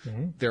life.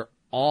 Mm-hmm. They're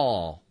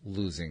all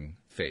losing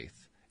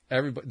faith.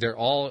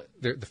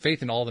 The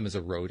faith in all of them is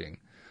eroding,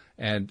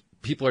 and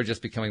people are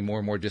just becoming more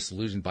and more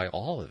disillusioned by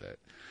all of it.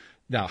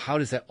 Now, how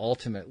does that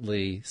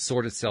ultimately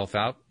sort itself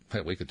out?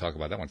 We could talk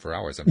about that one for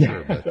hours, I'm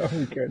sure. But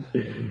we could.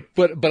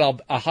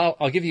 But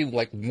I'll give you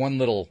like one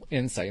little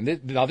insight.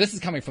 And now this is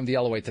coming from the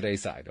LOA Today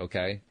side,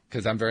 okay?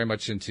 Because I'm very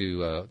much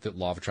into the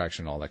law of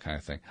attraction and all that kind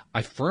of thing.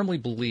 I firmly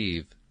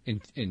believe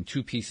in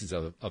two pieces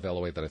of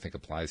LOA that I think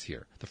applies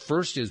here. The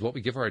first is what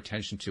we give our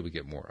attention to, we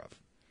get more of.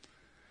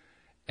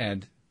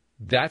 And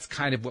that's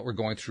kind of what we're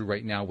going through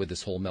right now with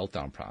this whole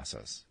meltdown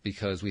process,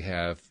 because we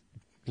have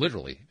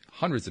literally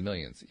hundreds of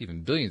millions,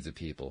 even billions of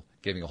people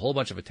giving a whole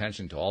bunch of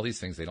attention to all these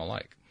things they don't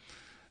like.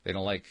 They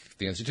don't like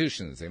the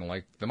institutions. They don't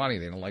like the money.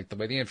 They don't like the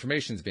way the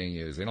information is being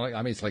used. They don't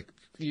like, it's like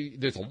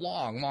there's a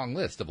long, long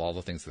list of all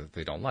the things that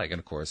they don't like. And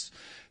of course,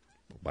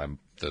 by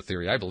the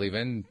theory I believe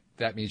in,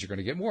 that means you're going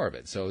to get more of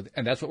it. So,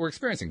 and that's what we're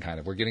experiencing kind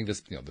of. We're getting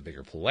this, the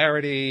bigger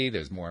polarity.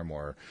 There's more and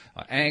more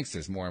angst.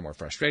 There's more and more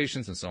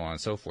frustrations and so on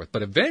and so forth.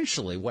 But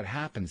eventually what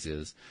happens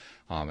is,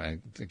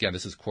 and again,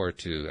 this is core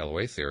to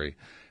LOA theory,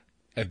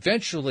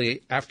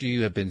 eventually after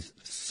you have been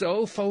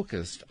so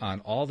focused on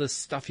all this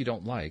stuff you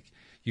don't like,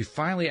 you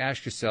finally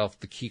ask yourself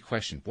the key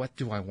question, what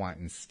do I want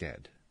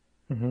instead?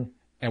 Mm-hmm.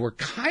 And we're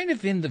kind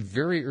of in the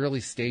very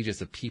early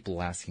stages of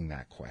people asking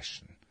that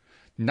question.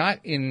 Not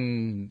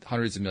in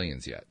hundreds of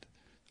millions yet.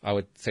 I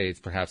would say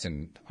it's perhaps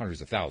in hundreds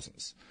of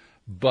thousands.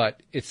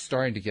 But it's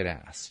starting to get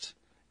asked.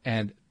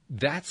 And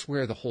that's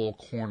where the whole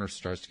corner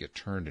starts to get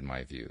turned, in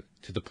my view,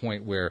 to the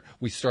point where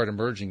we start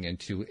emerging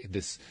into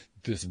this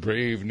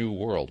brave new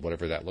world,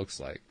 whatever that looks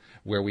like,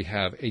 where we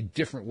have a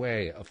different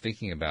way of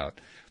thinking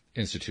about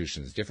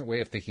institutions, different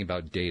way of thinking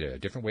about data, a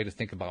different way to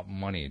think about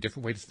money, a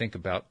different way to think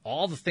about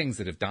all the things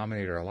that have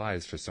dominated our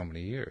lives for so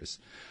many years.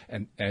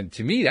 And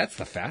to me, that's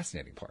the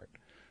fascinating part.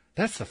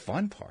 That's the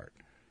fun part.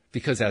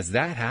 Because as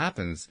that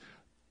happens,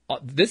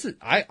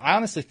 I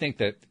honestly think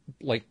that,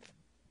 like,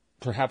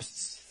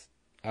 perhaps,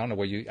 I don't know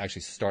where you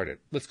actually started.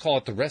 Let's call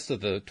it the rest of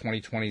the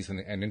 2020s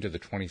and into the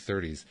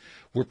 2030s.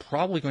 We're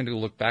probably going to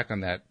look back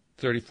on that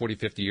 30, 40,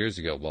 50 years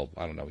ago. Well,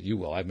 I don't know. You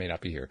will. I may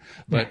not be here.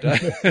 But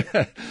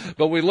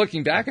but we're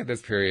looking back at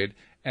this period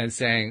and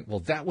saying,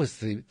 well, that was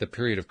the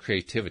period of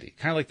creativity.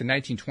 Kind of like the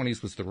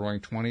 1920s was the Roaring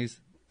 '20s.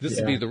 This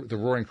would be the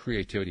Roaring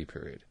Creativity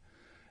period.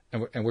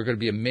 And we're going to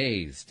be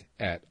amazed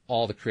at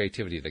all the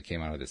creativity that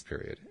came out of this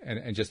period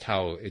and just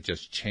how it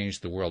just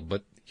changed the world.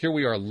 But here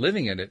we are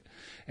living in it.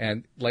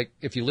 And like,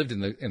 if you lived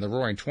in the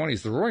Roaring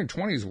 '20s, the Roaring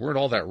 '20s weren't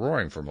all that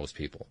roaring for most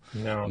people.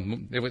 No.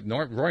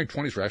 Roaring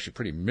 '20s were actually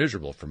pretty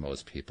miserable for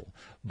most people.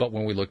 But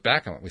when we look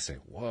back on it, we say,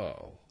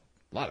 whoa,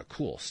 a lot of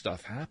cool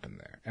stuff happened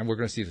there. And we're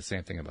going to see the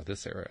same thing about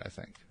this era, I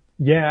think.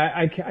 Yeah,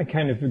 I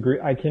kind of agree.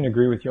 I can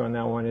agree with you on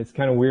that one. It's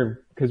kind of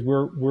weird because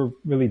we're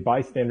really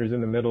bystanders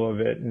in the middle of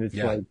it, and it's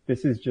like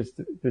this is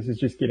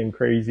just getting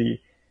crazy.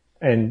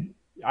 And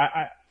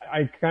I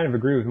kind of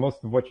agree with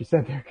most of what you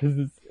said there because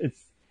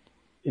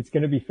it's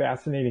going to be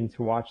fascinating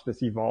to watch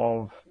this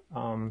evolve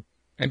and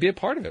be a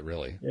part of it,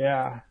 really.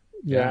 Yeah.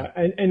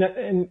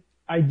 And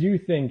I do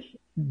think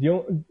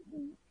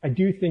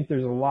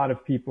there's a lot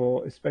of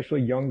people,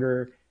 especially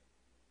younger,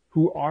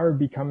 who are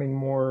becoming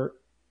more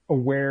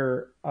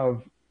aware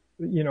of,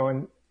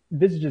 and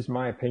this is just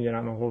my opinion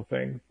on the whole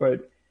thing,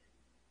 but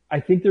I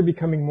think they're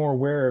becoming more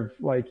aware of,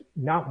 like,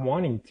 not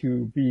wanting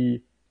to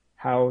be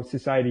how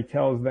society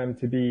tells them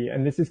to be.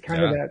 And this is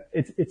kind of that,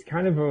 it's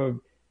kind of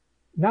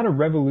not a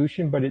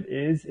revolution, but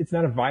it's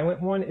not a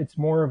violent one. It's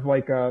more of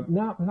like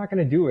no, I'm not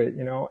going to do it,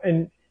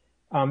 and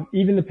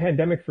even the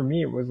pandemic for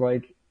me, it was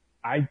like,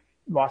 I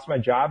lost my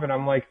job and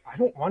I'm like, I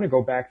don't want to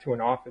go back to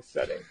an office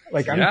setting.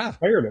 Like, I'm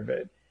tired of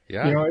it.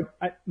 Yeah.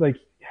 I like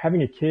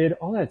having a kid,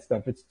 all that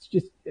stuff. It's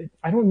just,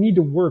 I don't need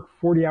to work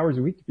 40 hours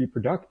a week to be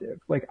productive.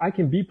 Like, I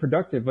can be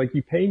productive. Like,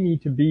 you pay me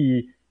to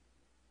be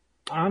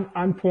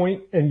on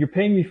point and you're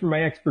paying me for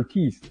my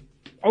expertise.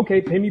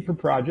 Okay. Pay me per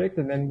project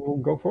and then we'll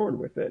go forward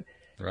with it.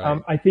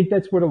 Right. I think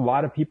that's what a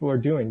lot of people are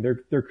doing.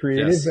 They're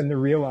creative and they're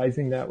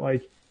realizing that,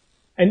 like,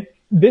 and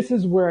this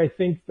is where I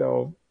think,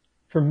 though,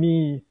 for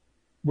me,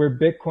 where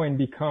Bitcoin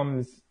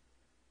becomes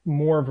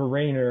more of a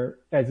reigner,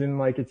 as in,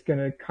 like, it's going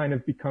to kind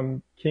of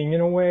become king in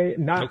a way.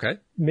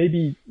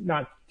 Maybe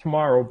not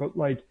tomorrow, but,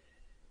 like,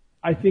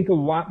 I think a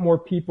lot more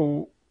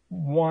people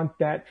want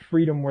that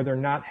freedom where they're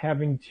not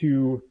having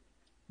to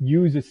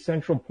use a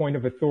central point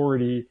of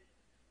authority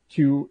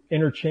to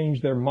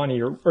interchange their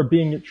money or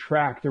being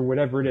tracked or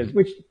whatever it is,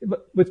 which,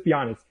 let's be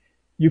honest,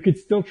 you could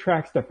still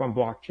track stuff on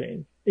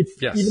blockchain.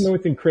 Even though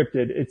it's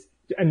encrypted,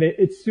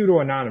 it's pseudo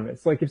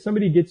anonymous. Like, if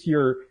somebody gets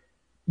your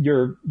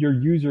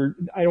user,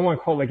 I don't want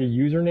to call it like a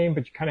username,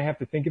 but you kind of have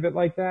to think of it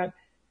like that.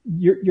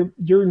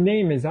 Your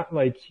name is not,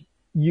 like,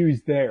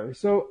 used there.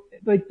 So,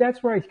 like,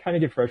 that's where I kind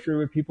of get frustrated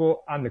with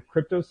people on the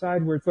crypto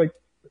side, where it's like,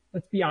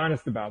 let's be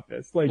honest about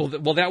this. Like,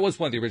 well, that was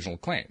one of the original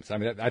claims. I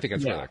mean, I think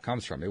that's where that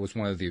comes from. It was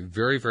one of the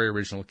very, very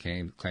original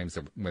claims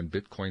that when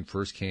Bitcoin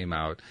first came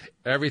out,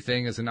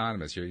 everything is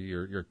anonymous.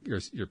 Your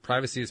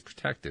privacy is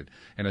protected.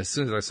 And as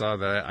soon as I saw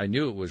that, I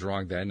knew it was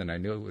wrong then, and I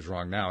knew it was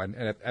wrong now. And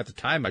at the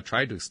time, I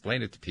tried to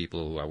explain it to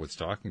people who I was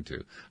talking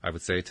to. I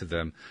would say to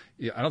them,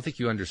 I don't think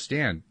you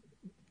understand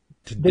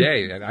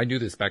today. And I knew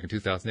this back in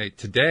 2008.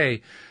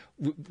 Today,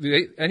 with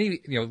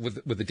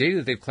the data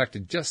that they've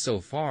collected just so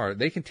far,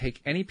 they can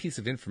take any piece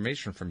of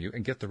information from you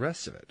and get the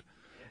rest of it.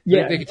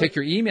 Yeah, they could take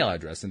your email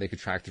address and they could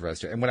track the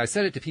rest of it. And when I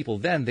said it to people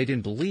then, they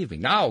didn't believe me.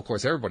 Now, of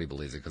course, everybody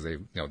believes it because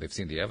they've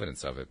seen the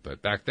evidence of it.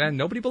 But back then,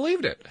 nobody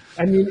believed it.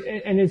 I mean,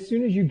 and as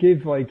soon as you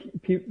give,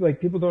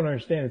 people don't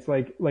understand. It's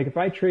like if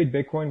I trade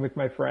Bitcoin with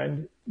my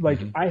friend,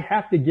 I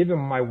have to give him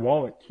my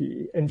wallet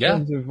key in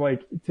terms of, like,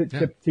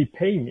 to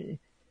pay me.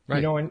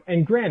 Right.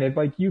 And granted,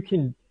 like, you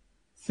can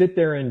sit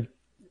there and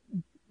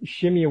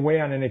shimmy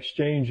away on an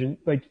exchange, and,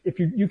 like, if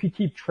you could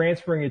keep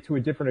transferring it to a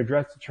different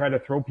address to try to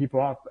throw people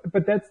off,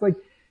 but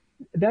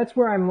that's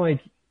where I'm like,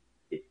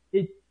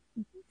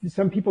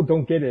 some people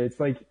don't get it.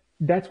 It's like,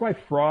 that's why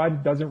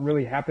fraud doesn't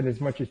really happen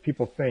as much as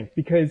people think,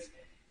 because,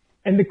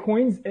 and the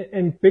coins,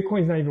 and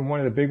Bitcoin's not even one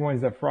of the big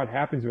ones that fraud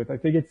happens with. I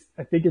think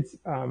it's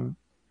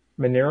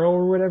Monero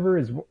or whatever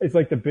is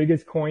like the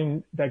biggest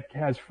coin that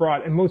has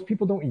fraud, and most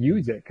people don't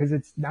use it because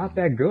it's not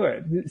that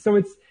good.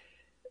 So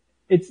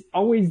it's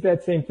always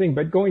that same thing.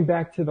 But going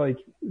back to, like,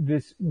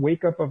 this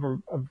wake up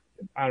of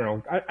I don't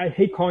know, I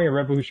hate calling it a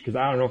revolution because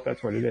I don't know if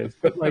that's what it is,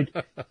 but, like,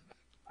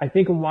 I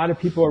think a lot of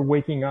people are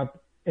waking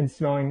up and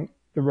smelling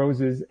the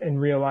roses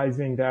and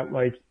realizing that,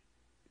 like,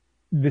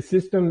 the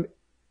system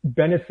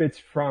benefits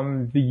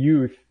from the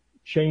youth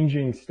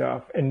changing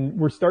stuff. And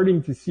we're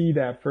starting to see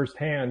that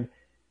firsthand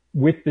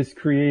with this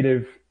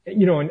creative,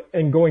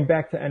 and going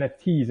back to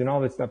NFTs and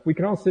all this stuff. We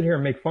can all sit here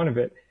and make fun of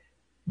it,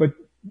 but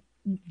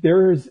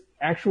there's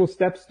actual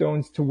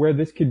stepstones to where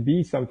this could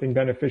be something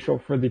beneficial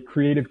for the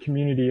creative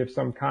community of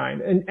some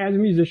kind. And as a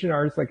musician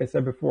artist, like I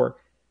said before,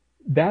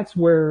 that's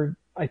where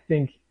I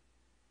think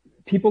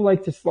people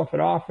like to slough it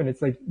off. And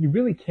it's like, you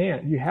really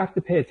can't. You have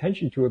to pay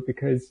attention to it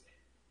because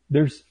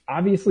there's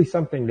obviously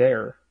something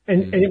there.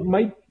 And it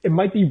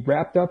might be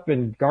wrapped up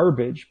in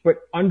garbage, but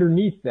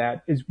underneath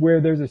that is where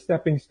there's a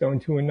stepping stone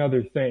to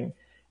another thing.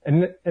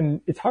 And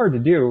it's hard to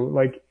do.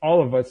 Like,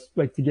 all of us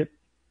like to get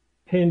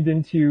pinned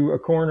into a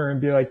corner and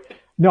be like,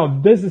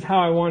 no, this is how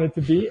I want it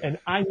to be. And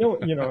I know,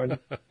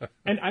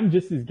 and I'm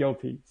just as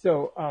guilty.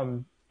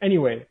 So,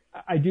 anyway,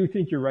 I do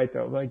think you're right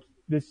though. Like,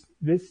 this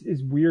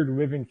is weird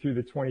living through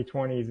the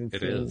 2020s and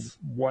seeing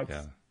what's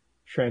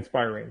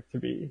transpiring to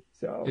be.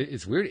 So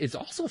it's weird. It's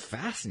also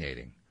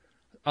fascinating.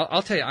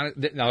 I'll tell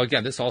you now.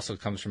 Again, this also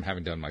comes from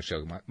having done my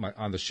show.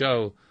 On the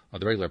show,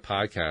 on the regular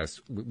podcast,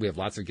 we have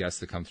lots of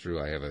guests that come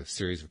through. I have a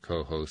series of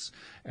co-hosts,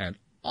 and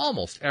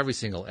almost every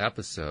single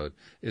episode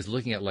is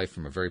looking at life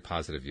from a very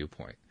positive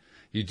viewpoint.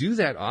 You do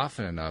that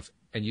often enough,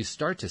 and you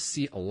start to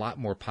see a lot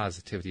more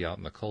positivity out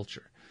in the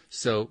culture.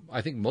 So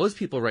I think most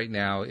people right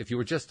now, if you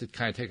were just to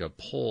kind of take a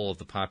poll of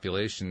the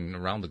population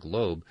around the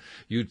globe,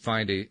 you'd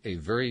find a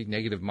very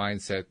negative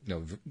mindset,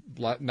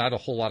 not a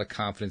whole lot of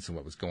confidence in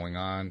what was going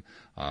on,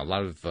 a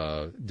lot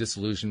of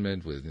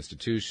disillusionment with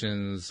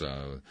institutions,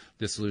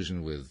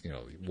 disillusion with,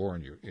 war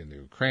in the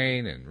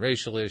Ukraine and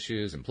racial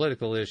issues and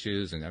political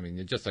issues. And I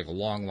mean, just like a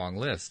long, long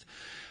list.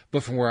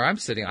 But from where I'm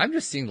sitting, I'm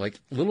just seeing like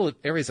little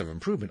areas of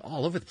improvement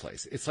all over the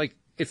place. It's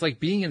like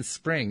being in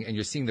spring and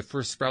you're seeing the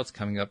first sprouts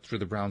coming up through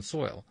the brown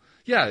soil.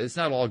 Yeah, it's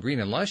not all green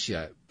and lush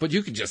yet, but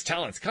you can just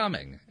tell it's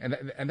coming.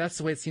 And that's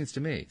the way it seems to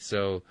me.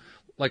 So,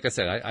 like I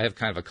said, I have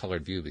kind of a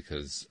colored view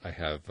because I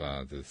have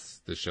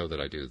this show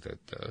that I do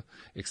that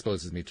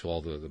exposes me to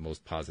all the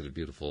most positive,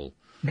 beautiful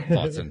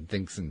thoughts and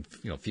things and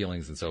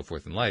feelings and so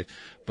forth in life.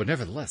 But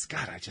nevertheless,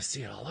 God, I just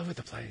see it all over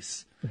the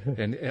place.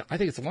 And I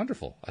think it's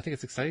wonderful. I think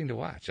it's exciting to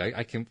watch.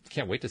 I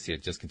can't wait to see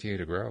it just continue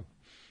to grow.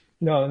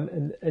 No,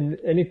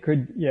 and it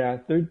could,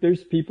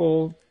 there's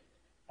people,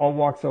 all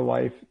walks of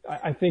life.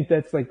 I think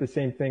that's like the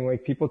same thing.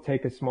 Like, people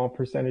take a small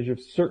percentage of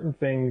certain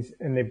things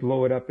and they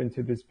blow it up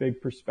into this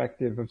big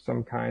perspective of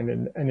some kind.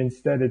 And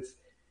instead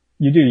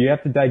you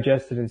have to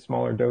digest it in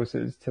smaller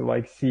doses to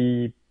like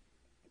see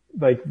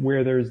like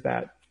where there's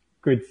that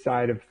good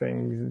side of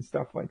things and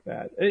stuff like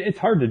that. It's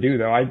hard to do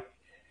though.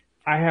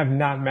 I have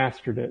not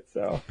mastered it.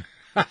 So.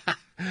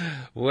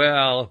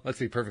 Well, let's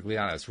be perfectly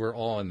honest. We're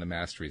all in the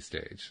mastery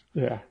stage.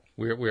 Yeah.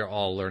 We're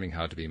all learning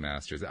how to be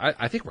masters.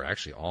 I think we're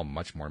actually all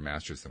much more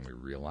masters than we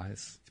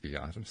realize, to be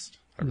honest.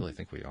 I really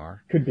think we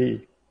are. Could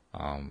be.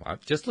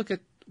 Just look at,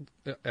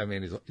 I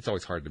mean, it's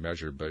always hard to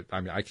measure, but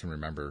I mean, I can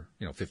remember,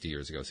 50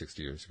 years ago,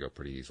 60 years ago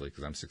pretty easily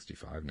because I'm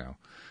 65 now.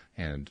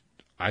 And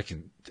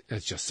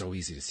it's just so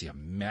easy to see a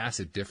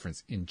massive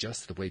difference in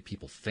just the way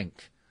people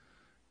think.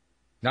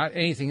 Not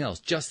anything else,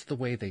 just the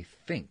way they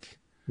think.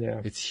 Yeah.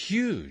 It's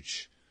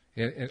huge.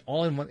 And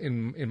all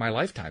in my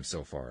lifetime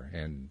so far,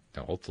 and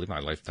hopefully my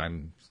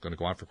lifetime is going to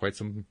go on for quite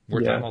some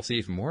more time. I'll see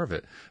even more of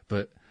it.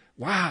 But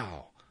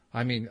wow,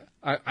 I mean,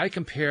 I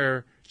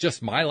compare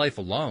just my life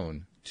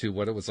alone to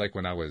what it was like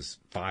when I was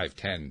 5,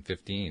 10,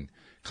 15.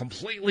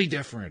 Completely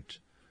different.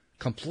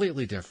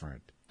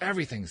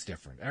 Everything's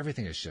different.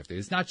 Everything has shifted.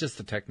 It's not just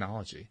the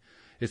technology.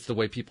 It's the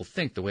way people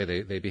think, the way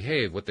they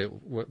behave, what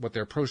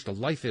their approach to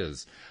life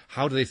is.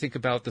 How do they think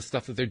about the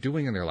stuff that they're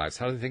doing in their lives?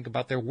 How do they think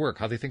about their work?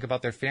 How do they think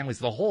about their families?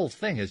 The whole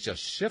thing has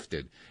just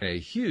shifted in a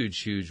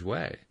huge, huge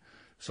way.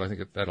 So I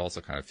think that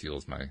also kind of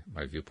fuels my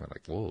viewpoint.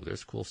 Like, whoa,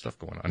 there's cool stuff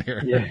going on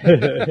here.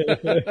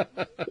 Yeah.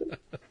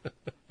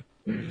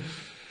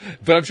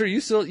 But I'm sure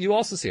you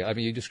also see it. I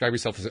mean, you describe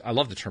yourself as, I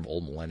love the term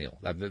old millennial.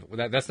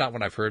 That's not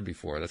one I've heard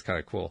before. That's kind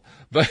of cool.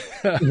 But,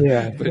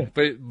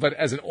 but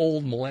as an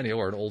old millennial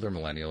or an older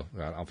millennial,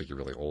 I don't think you're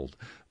really old,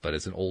 but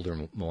as an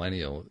older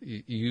millennial,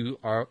 you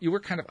were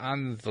kind of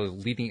on the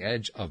leading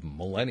edge of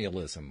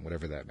millennialism,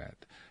 whatever that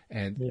meant.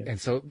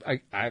 And so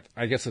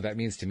I guess what that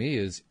means to me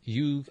is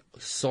you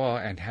saw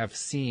and have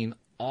seen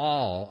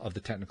all of the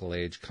technical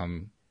age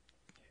come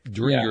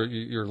during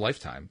your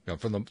lifetime,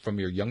 from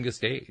your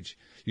youngest age.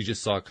 You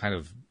just saw it kind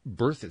of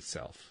birth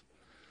itself.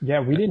 Yeah,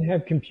 we didn't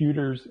have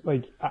computers.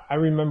 Like, I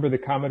remember the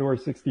Commodore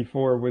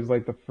 64 was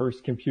like the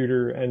first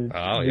computer, and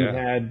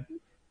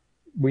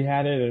we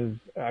had it. And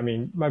I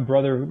mean, my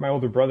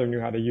older brother knew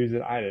how to use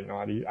it. I didn't know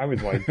how to use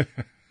it.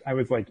 I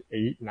was like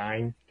 8,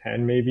 9,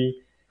 10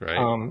 maybe.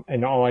 Right.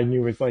 And all I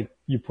knew was like,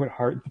 you put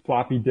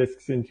floppy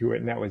disks into it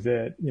and that was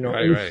it.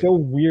 It was so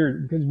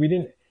weird because we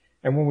didn't,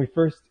 and when we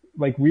first,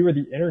 like, we were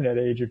the internet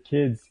age of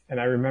kids, and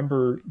I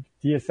remember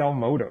DSL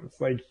modems,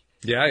 like,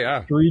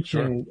 Screech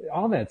and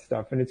all that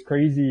stuff. And it's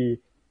crazy.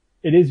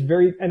 It is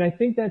and I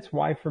think that's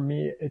why for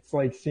me, it's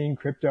like seeing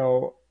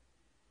crypto.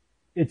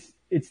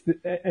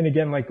 And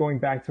again, like going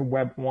back to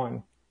Web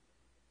 1,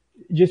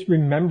 just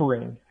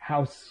remembering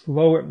how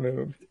slow it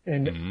moved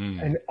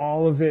and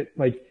all of it,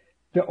 like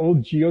the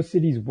old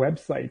GeoCities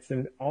websites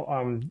and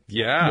all,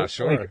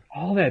 sure. Like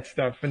all that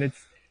stuff. And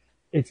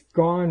it's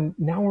gone.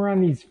 Now we're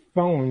on these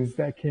phones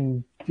that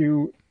can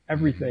do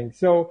everything.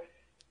 So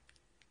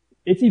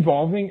it's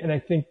evolving. And I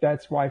think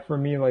that's why for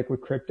me, like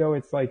with crypto,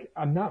 it's like,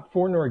 I'm not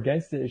for nor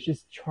against it. It's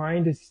just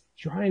trying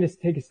to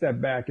take a step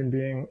back and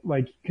being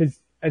like, cause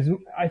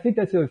I think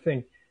that's the other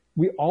thing.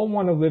 We all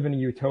want to live in a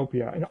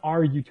utopia, in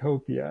our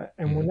utopia.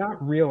 And we're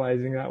not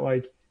realizing that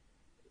like,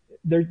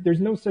 there's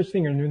no such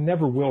thing, and there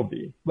never will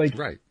be. Like,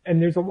 right. And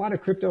there's a lot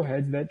of crypto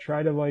heads that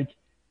try to like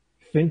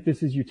think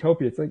this is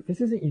utopia. It's like,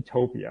 this isn't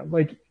utopia.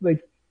 Like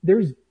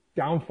there's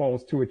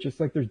downfalls to it, just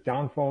like there's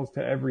downfalls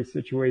to every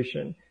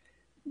situation.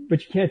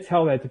 But you can't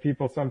tell that to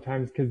people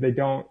sometimes because they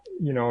don't,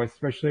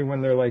 especially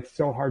when they're like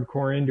so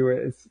hardcore into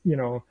it. It's,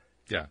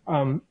 yeah.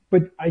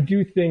 But I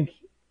do think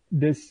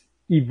this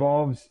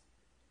evolves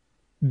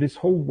this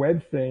whole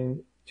web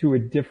thing to a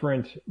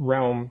different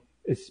realm,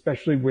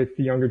 especially with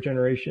the younger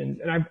generations.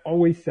 And I've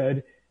always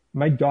said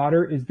my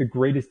daughter is the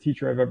greatest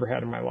teacher I've ever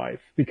had in my life,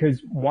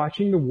 because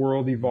watching the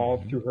world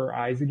evolve through her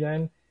eyes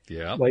again,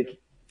 like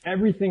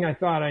everything I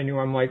thought I knew,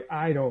 I'm like,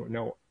 I don't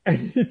know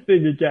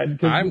anything again.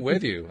 I'm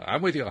with you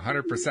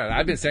 100%.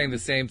 I've been saying the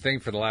same thing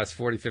for the last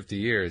 40, 50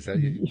 years.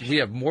 We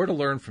have more to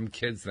learn from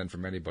kids than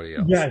from anybody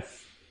else.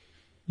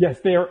 Yes,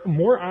 they are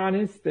more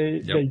honest.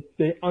 They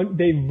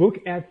look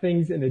at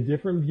things in a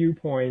different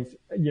viewpoint.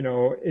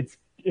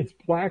 It's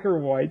black or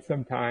white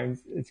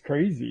sometimes. It's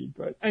crazy,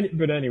 but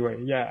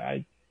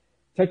anyway,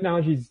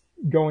 technology's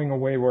going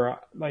away where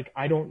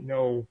I don't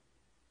know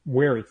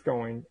where it's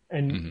going,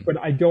 but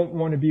I don't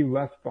want to be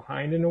left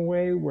behind in a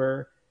way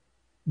where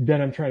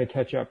then I'm trying to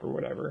catch up or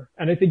whatever.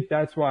 And I think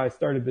that's why I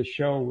started the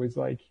show, was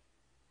like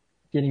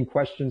getting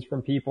questions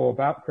from people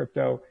about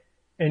crypto,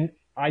 and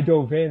I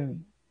dove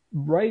in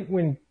right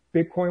when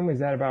Bitcoin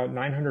was at about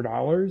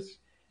 $900.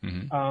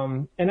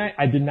 And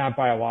I did not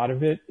buy a lot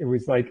of it. It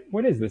was like,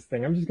 what is this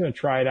thing? I'm just going to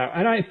try it out.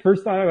 And I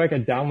first thought I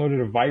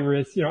downloaded a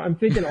virus, I'm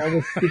thinking all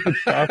this stupid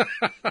stuff,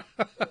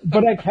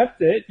 but I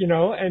kept it,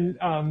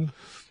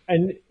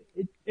 and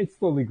it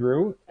slowly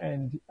grew,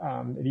 and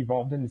it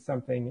evolved into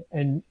something.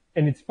 And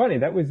it's funny,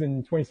 that was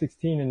in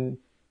 2016,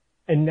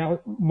 and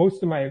now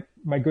most of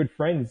my good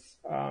friends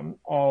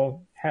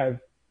all have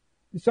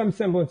some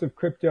semblance of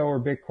crypto or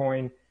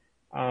Bitcoin,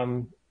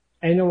 and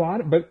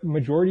but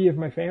majority of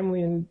my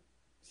family and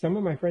some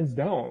of my friends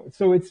don't.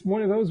 So it's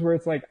one of those where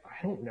it's like,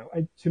 I don't know.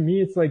 To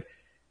me, it's like,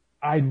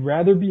 I'd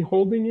rather be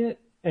holding it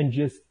and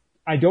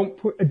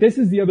this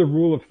is the other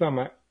rule of thumb.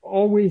 I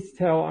always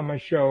tell on my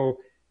show,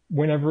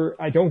 whenever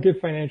I don't give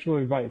financial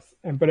advice,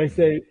 but I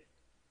say,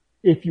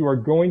 if you are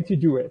going to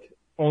do it,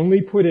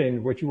 only put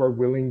in what you are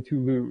willing to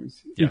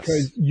lose,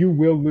 because you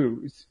will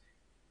lose.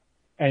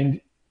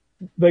 And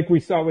like we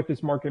saw with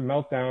this market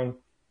meltdown,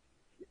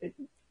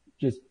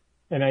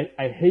 and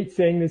I hate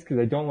saying this because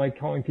I don't like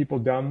calling people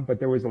dumb, but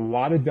there was a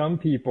lot of dumb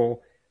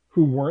people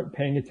who weren't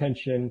paying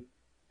attention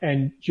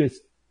and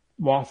just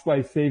lost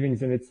life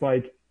savings. And it's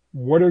like,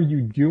 what are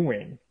you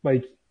doing?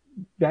 Like,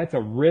 that's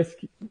a risk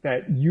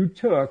that you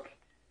took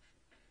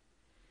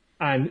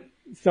on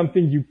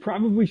something you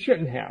probably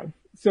shouldn't have.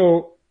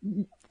 So,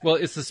 well,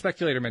 it's the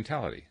speculator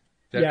mentality.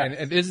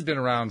 And this has been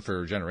around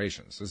for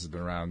generations. This has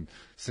been around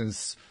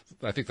since,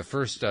 I think the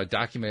first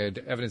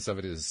documented evidence of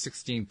it is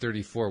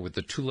 1634 with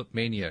the tulip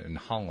mania in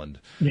Holland,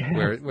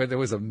 where there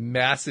was a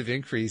massive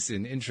increase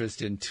in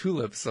interest in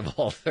tulips of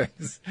all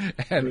things.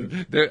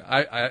 And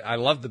I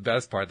love the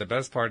best part. The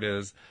best part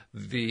is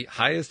the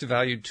highest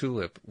valued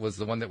tulip was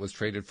the one that was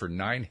traded for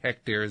 9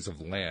 hectares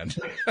of land.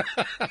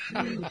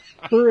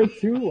 For a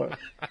tulip.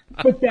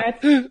 But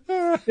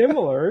that's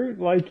similar,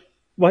 like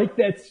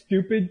that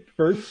stupid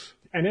first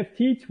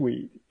NFT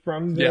tweet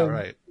from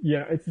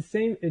it's the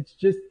same. It's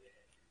just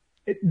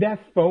that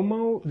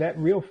FOMO, that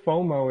real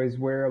FOMO is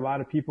where a lot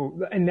of people,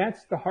 and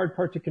that's the hard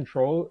part to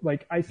control.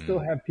 Like, I still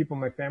have people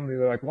in my family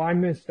that are like, well, I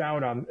missed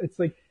out on, it's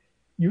like,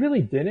 you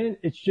really didn't.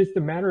 It's just a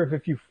matter of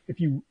if you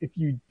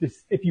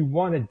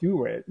want to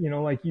do it,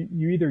 like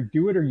you either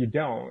do it or you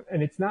don't,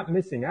 and it's not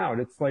missing out.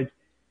 It's like,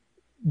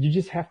 you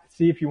just have to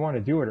see if you want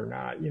to do it or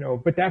not,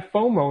 but that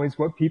FOMO is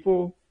what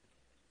people,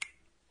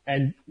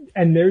 and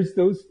there's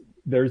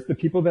the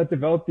people that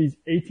develop these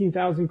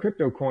 18,000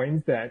 crypto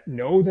coins that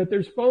know that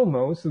there's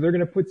FOMO. So they're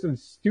going to put some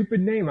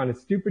stupid name on a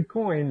stupid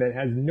coin that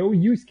has no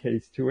use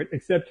case to it,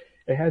 except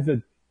it has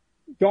a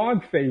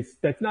dog face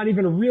that's not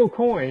even a real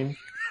coin.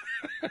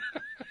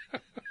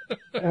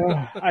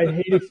 I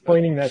hate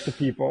explaining that to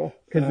people,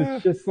 because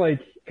it's just like,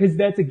 because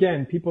that's,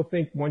 again, people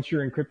think once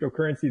you're in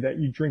cryptocurrency that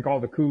you drink all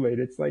the Kool-Aid.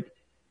 It's like,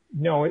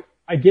 no,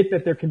 I get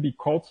that there can be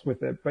cults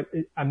with it, but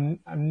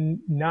I'm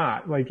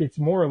not. Like, it's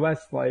more or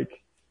less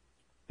like,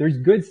 there's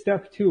good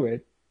stuff to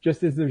it,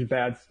 just as there's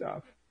bad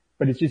stuff.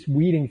 But it's just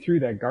weeding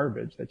through that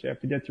garbage that you have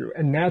to get through.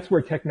 And that's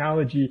where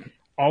technology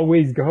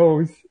always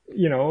goes,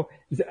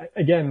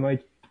 Again,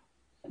 like,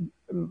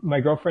 my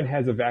girlfriend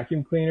has a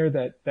vacuum cleaner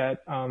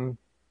that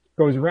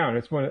goes around.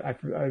 It's one, I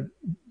forget.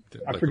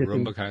 A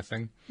Roomba kind of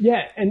thing?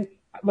 Yeah. And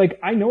like,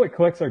 I know it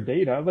collects our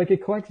data. Like,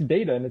 it collects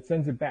data and it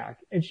sends it back.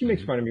 And she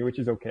makes fun of me, which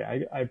is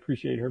okay. I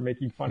appreciate her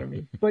making fun of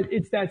me. But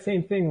it's that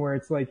same thing where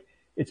it's like,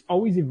 it's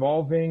always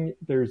evolving.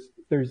 There's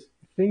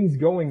things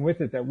going with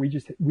it that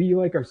we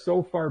like are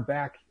so far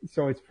back.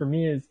 So it's, for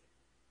me, is,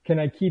 can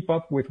I keep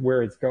up with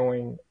where it's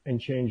going and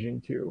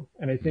changing to?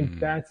 And I think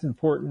that's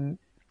important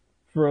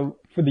for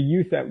the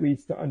youth, at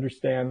least, to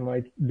understand,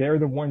 like, they're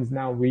the ones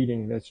now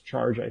leading this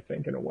charge, I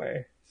think, in a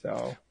way.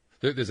 So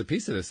there's a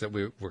piece of this that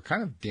we're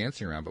kind of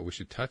dancing around, but we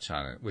should touch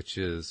on it, which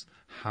is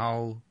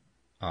how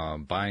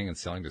buying and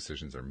selling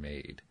decisions are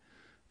made.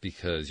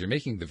 Because you're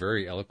making the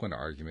very eloquent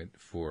argument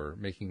for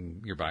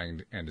making your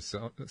buying and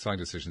selling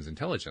decisions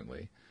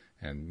intelligently,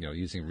 and,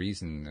 using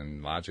reason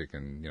and logic,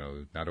 and,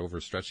 not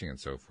overstretching and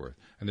so forth.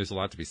 And there's a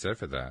lot to be said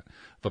for that.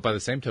 But by the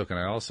same token,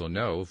 I also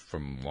know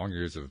from long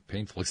years of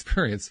painful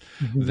experience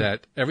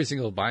that every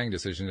single buying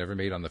decision ever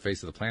made on the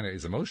face of the planet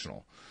is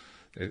emotional.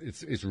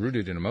 It's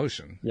rooted in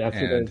emotion. Yes,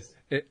 and it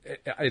is.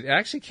 It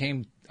actually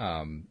came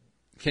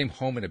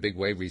home in a big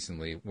way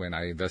recently when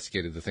I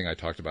investigated the thing I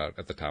talked about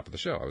at the top of the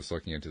show. I was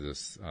looking into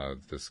this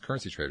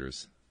currency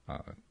traders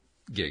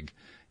gig,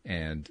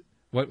 and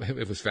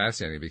it was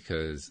fascinating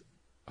because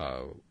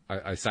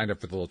I signed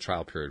up for the little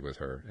trial period with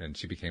her, and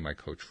she became my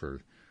coach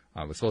for,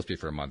 it was supposed to be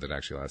for a month. It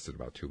actually lasted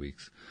about 2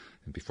 weeks.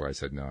 And before I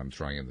said, no, I'm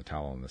throwing in the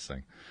towel on this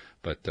thing.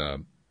 But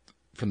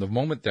from the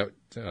moment that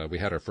we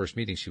had our first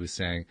meeting, she was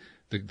saying,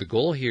 the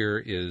goal here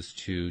is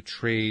to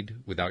trade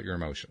without your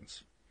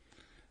emotions.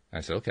 And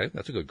I said, okay,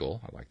 that's a good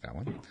goal. I like that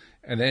one.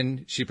 And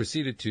then she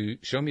proceeded to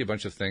show me a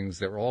bunch of things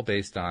that were all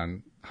based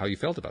on how you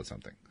felt about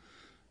something.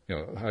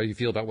 How you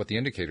feel about what the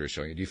indicator is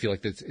showing you. Do you feel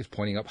like it's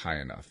pointing up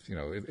high enough?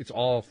 It's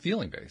all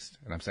feeling based.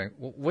 And I'm saying,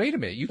 well, wait a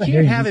minute. You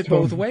can't have it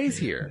both ways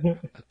here.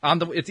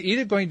 It's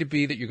either going to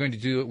be that you're going to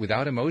do it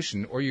without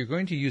emotion, or you're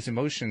going to use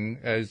emotion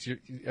as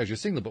your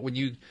signal. But when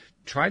you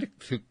try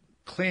to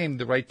claim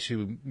the right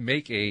to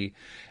make a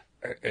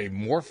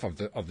morph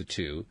of the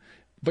two,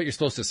 but you're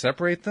supposed to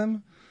separate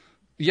them,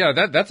 yeah,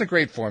 that's a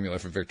great formula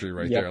for victory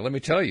right there. Let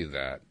me tell you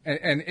that.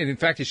 And in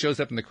fact, it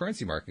shows up in the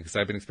currency market, because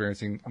I've been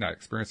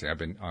I've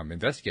been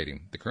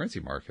investigating the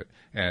currency market,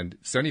 and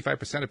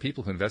 75% of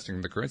people who invest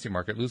in the currency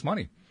market lose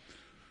money.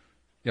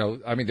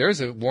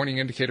 There's a warning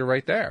indicator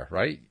right there,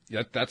 right?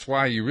 That's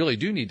why you really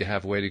do need to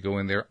have a way to go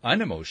in there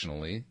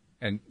unemotionally,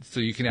 and so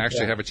you can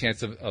actually have a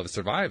chance of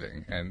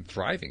surviving and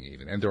thriving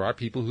even. And there are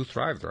people who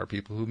thrive. There are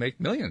people who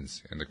make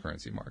millions in the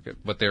currency market,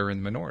 but they're in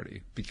the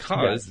minority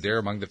because they're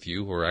among the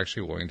few who are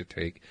actually willing to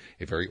take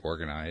a very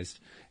organized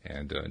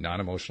and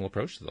non-emotional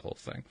approach to the whole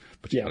thing.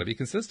 But you got to be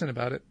consistent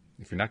about it.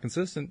 If you're not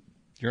consistent,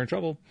 you're in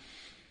trouble.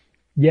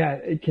 Yeah,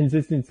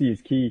 consistency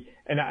is key.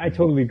 And I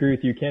totally agree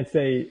with you. You can't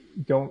say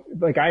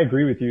I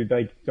agree with you,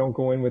 don't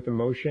go in with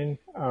emotion.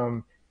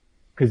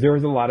 Because there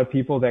was a lot of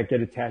people that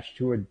get attached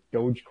to a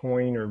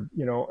Dogecoin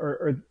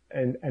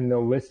and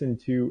they'll listen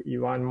to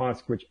Elon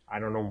Musk, which I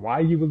don't know why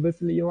you would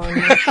listen to Elon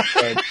Musk.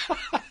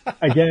 But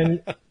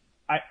again,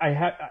 I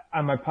have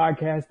on my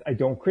podcast, I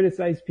don't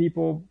criticize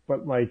people,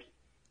 but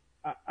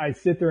I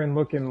sit there and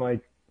look, and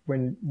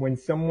when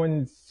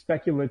someone's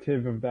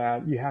speculative of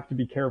that, you have to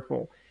be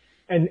careful.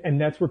 And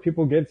that's where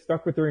people get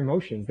stuck with their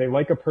emotions. They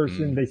like a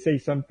person, they say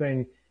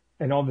something,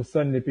 and all of a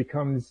sudden it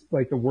becomes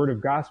like the word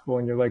of gospel,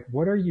 and you're like,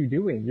 what are you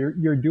doing?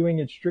 You're doing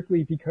it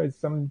strictly because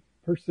some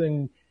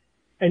person,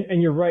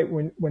 and you're right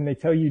when they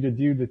tell you to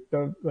do the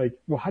stuff,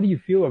 well, how do you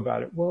feel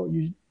about it? Well,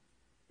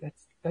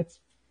 that's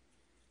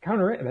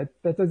counter,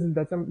 that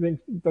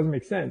doesn't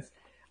make sense.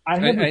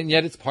 And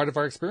yet it's part of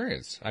our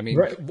experience.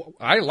 Right.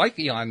 I like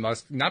Elon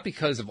Musk, not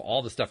because of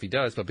all the stuff he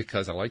does, but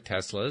because I like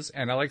Teslas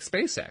and I like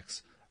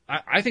SpaceX.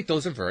 I think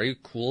those are very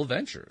cool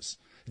ventures.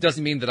 It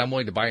doesn't mean that I'm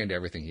willing to buy into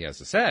everything he has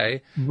to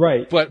say.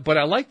 Right. But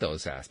I like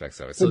those aspects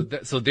of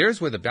it. So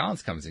there's where the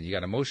balance comes in. You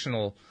got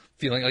emotional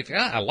feeling like,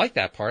 I like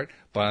that part.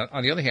 But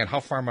on the other hand, how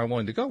far am I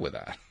willing to go with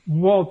that?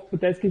 Well, but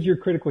that's because you're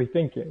critically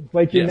thinking.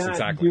 You're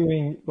not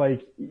doing,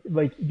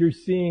 you're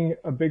seeing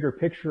a bigger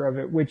picture of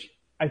it, which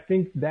I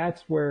think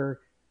that's where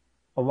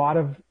a lot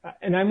of,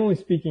 and I'm only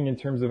speaking in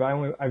terms of,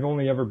 I've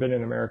only ever been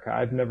in America.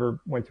 I've never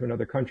went to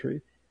another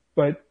country.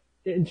 But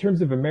in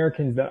terms of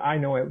Americans that I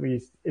know, at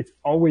least, it's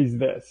always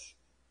this.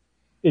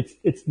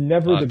 It's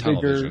never the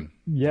bigger, vision.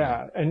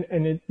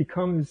 And it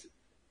becomes,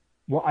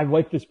 well, I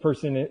like this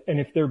person, and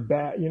if they're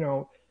bad,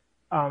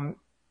 and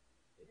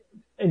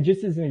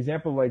just as an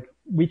example,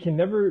 we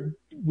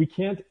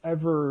can't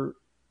ever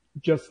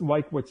just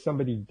like what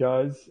somebody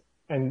does,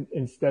 and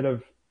instead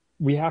of,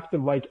 we have to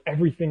like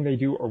everything they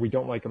do, or we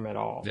don't like them at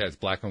all. Yeah, it's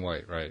black and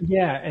white, right?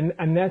 Yeah,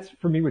 and that's,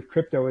 for me, with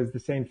crypto is the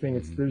same thing.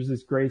 It's there's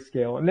this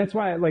grayscale, and that's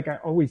why I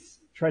always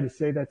try to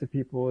say that to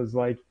people is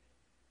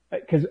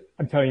because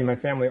I'm telling you, my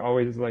family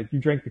always is like, you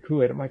drank the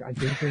Kool-Aid. I'm like, I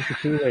didn't drink the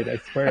Kool-Aid, I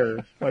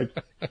swear.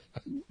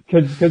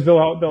 Because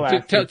they'll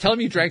ask. Tell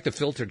them you drank the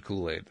filtered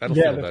Kool-Aid. That'll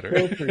feel better.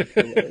 Filtered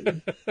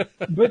Kool-Aid.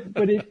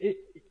 But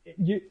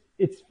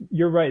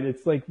you're right.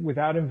 It's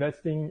without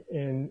investing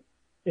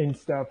in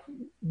stuff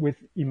with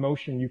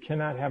emotion, you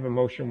cannot have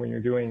emotion when you're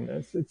doing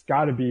this. It's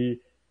got to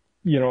be,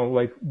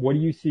 what do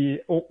you see?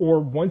 Or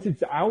once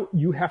it's out,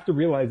 you have to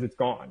realize it's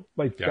gone.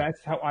 That's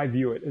how I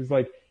view it. Is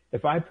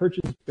if I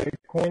purchase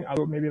Bitcoin, I'll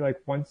do it maybe like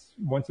once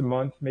a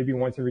month, maybe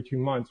once every 2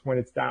 months when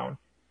it's down.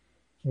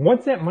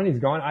 Once that money's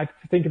gone, I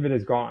think of it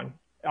as gone.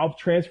 I'll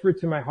transfer it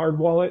to my hard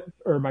wallet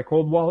or my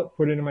cold wallet,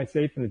 put it in my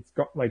safe, and it's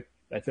like,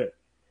 that's it.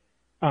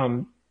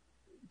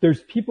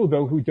 There's people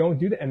though who don't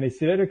do that, and they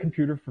sit at a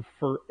computer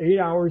for 8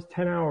 hours,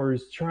 10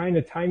 hours trying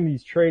to time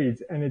these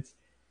trades, and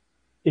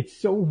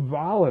it's so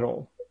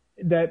volatile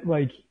that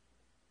like,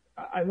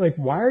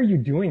 why are you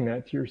doing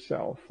that to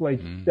yourself? Like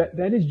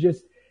that is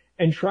just,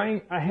 and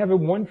I have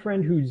one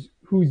friend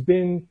who's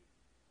been,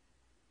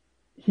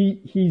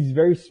 he's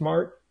very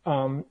smart.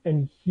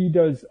 And he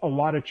does a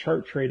lot of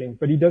chart trading,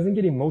 but he doesn't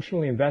get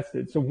emotionally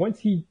invested. So once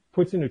he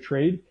puts in a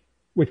trade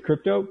with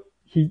crypto,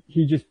 he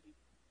just,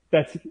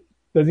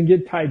 doesn't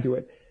get tied to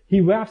it.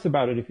 He laughs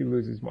about it if he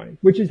loses money,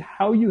 which is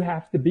how you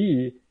have to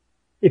be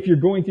if you're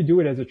going to do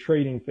it as a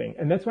trading thing.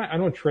 And that's why I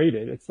don't trade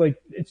it. It's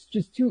like, it's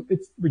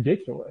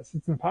ridiculous.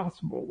 It's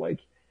impossible.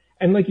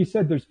 And like you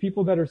said, there's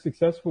people that are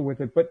successful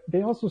with it, but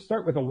they also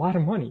start with a lot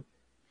of money.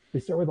 They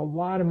start with a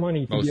lot of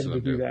money to be able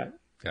to do that.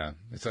 Yeah,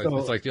 it's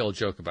like the old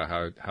joke about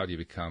how do you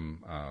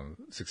become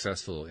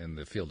successful in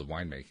the field of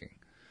winemaking?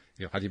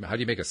 You know, how do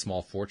you make a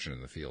small fortune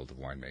in the field of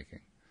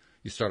winemaking?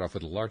 You start off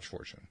with a large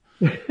fortune.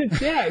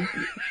 Yeah,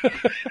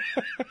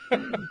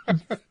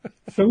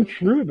 so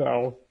true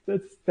though.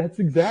 That's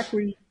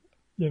exactly,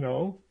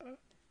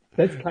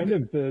 that's kind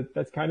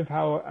of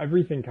how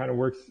everything kind of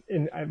works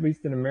at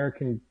least in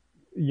American,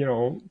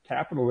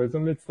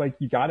 capitalism. It's like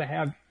you got to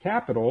have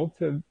capital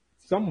to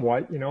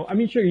somewhat, I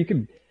mean, sure you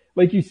can.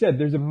 Like you said,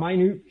 there's a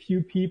minute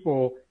few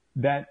people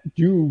that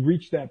do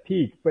reach that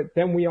peak, but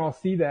then we all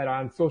see that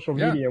on social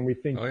media and we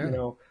think,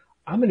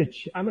 I'm going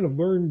to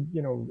learn,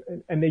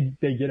 and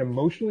they get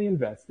emotionally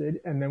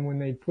invested. And then when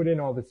they put in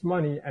all this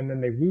money and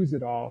then they lose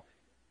it all,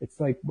 it's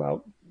like,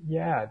 well,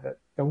 yeah,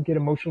 don't get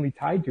emotionally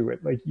tied to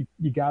it. Like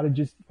you got to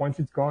just, once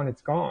it's gone,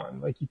 it's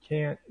gone. Like you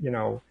can't,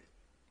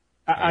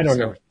 I don't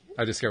know.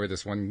 I discovered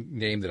this one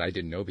name that I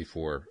didn't know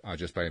before,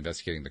 just by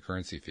investigating the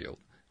currency field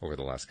over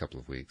the last couple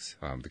of weeks.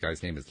 The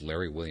guy's name is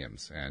Larry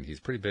Williams, and he's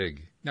pretty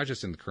big, not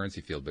just in the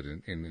currency field, but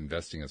in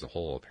investing as a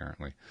whole,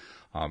 apparently.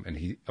 And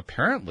he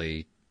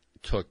apparently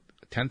took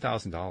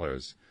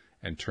 $10,000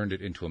 and turned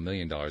it into $1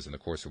 million in the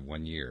course of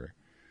 1 year,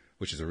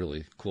 which is a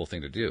really cool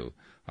thing to do.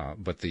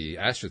 But the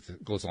asterisk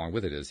that goes along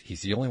with it is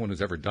he's the only one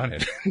who's ever done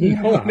it.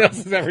 Yeah. No one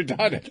else has ever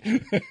done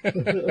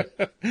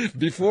it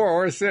before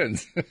or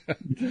since.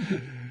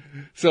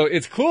 So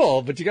it's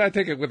cool, but you got to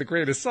take it with a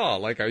grain of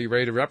salt. Like, are you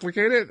ready to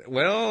replicate it?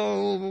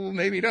 Well,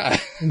 maybe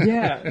not.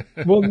 Yeah.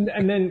 Well,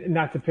 and then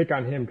not to pick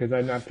on him because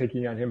I'm not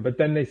picking on him, but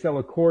then they sell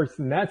a course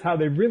and that's how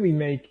they really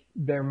make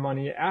their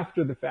money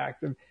after the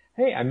fact of,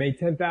 hey, I made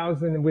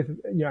 10,000 with,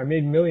 I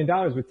made $1 million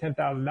with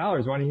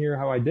 $10,000. Want to hear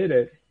how I did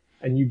it?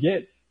 And you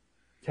get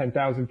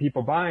 10,000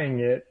 people buying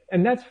it,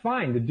 and that's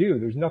fine to do.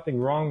 There's nothing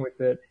wrong with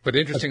it. But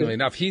interestingly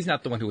enough, he's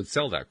not the one who would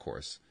sell that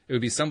course. It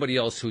would be somebody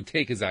else who'd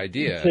take his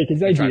idea,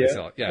 and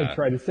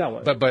try to sell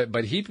it.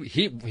 But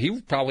he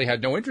probably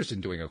had no interest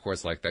in doing a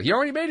course like that. He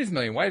already made his $1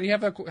 million. Why did he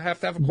have to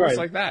have a course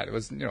like that? It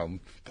was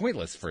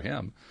pointless for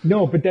him.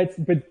 No, but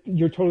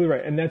you're totally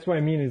right, and that's what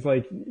I mean is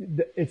like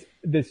it's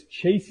this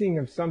chasing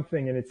of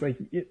something, and it's like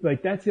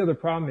that's the other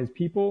problem is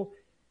people.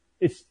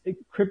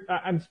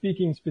 I'm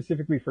speaking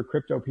specifically for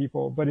crypto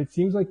people, but it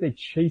seems like they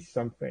chase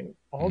something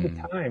all the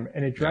time,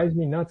 and it drives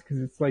me nuts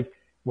because it's like,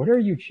 what are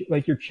you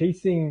like? You're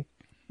chasing,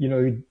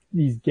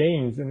 these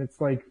gains, and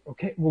it's like,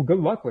 okay, well, good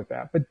luck with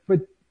that.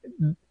 But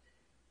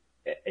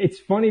it's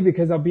funny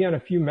because I'll be on a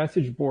few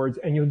message boards,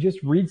 and you'll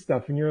just read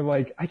stuff, and you're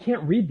like, I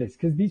can't read this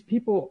because these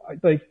people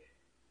like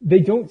they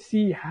don't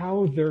see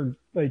how they're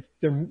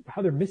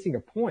missing a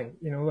point.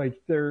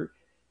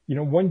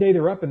 One day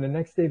they're up and the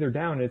next day they're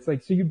down. It's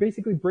like, so you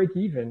basically break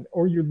even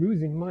or you're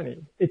losing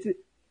money.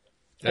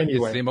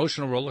 Anyway. It's the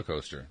emotional roller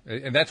coaster.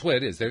 And that's what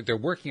it is. They're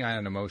working on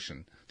an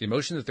emotion. The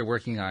emotion that they're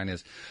working on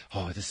is,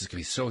 oh, this is going to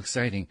be so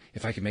exciting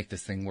if I can make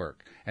this thing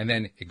work. And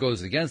then it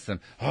goes against them.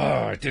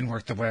 Oh, it didn't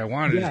work the way I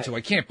wanted it to.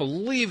 I can't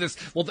believe this.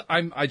 Well,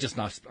 I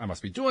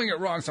must be doing it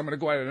wrong. So I'm going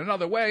to go at it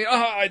another way.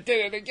 Oh, I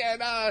did it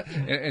again.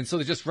 And so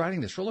they're just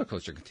riding this roller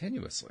coaster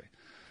continuously.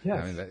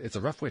 Yes. I mean, it's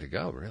a rough way to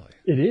go, really.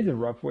 It is a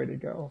rough way to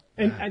go.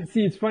 And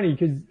see, it's funny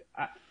because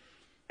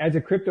as a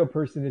crypto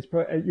person,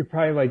 you're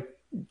probably like,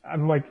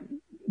 I'm like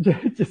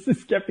just as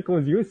skeptical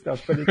as you and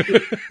stuff, but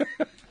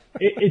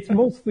it's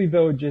mostly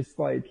though, just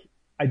like,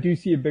 I do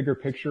see a bigger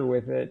picture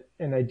with it.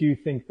 And I do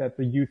think that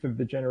the youth of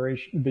the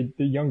generation,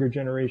 the younger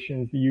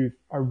generations, the youth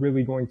are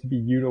really going to be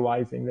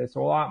utilizing this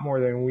a lot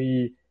more than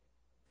we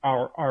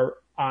are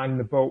on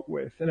the boat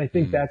with. And I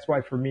think that's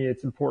why for me,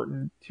 it's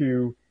important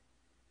to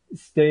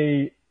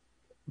stay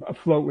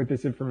afloat with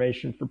this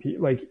information for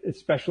people, like,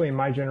 especially in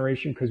my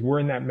generation, because we're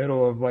in that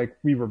middle of like,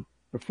 we were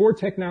before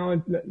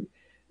technology,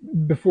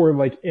 before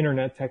like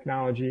internet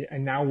technology,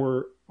 and now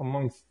we're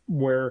amongst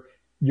where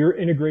you're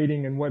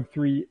integrating in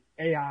Web3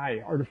 AI,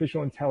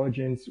 artificial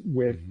intelligence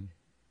with,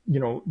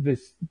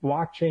 this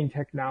blockchain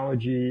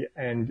technology,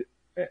 and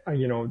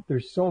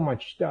there's so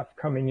much stuff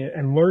coming in,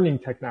 and learning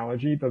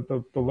technology,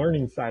 the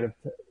learning side of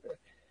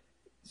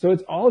so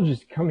it's all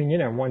just coming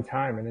in at one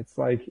time. And it's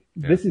like,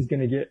 this is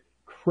going to get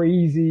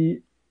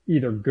crazy,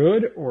 either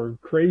good or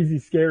crazy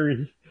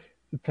scary,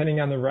 depending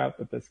on the route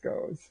that this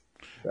goes.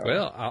 So.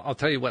 Well, I'll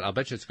tell you what, I'll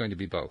bet you it's going to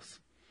be both.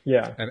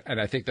 Yeah.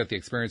 And I think that the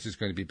experience is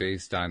going to be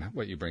based on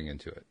what you bring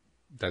into it.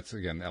 That's,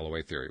 again,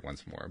 LOA theory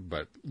once more.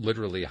 But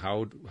literally,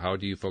 how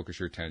do you focus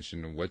your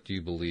attention? What do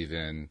you believe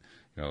in?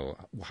 You know,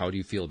 how do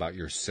you feel about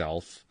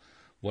yourself?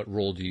 What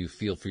role do you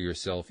feel for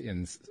yourself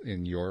in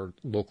your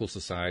local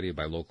society?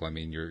 By local, I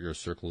mean your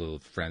circle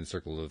of friends,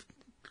 circle of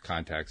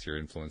contacts, your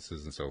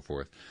influences, and so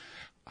forth.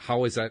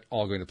 How is that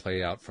all going to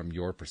play out from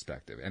your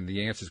perspective? And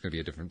the answer is going to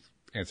be a different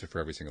answer for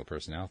every single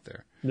person out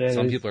there.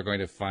 Some people are going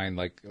to find,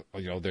 like,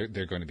 you know, they're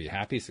going to be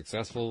happy,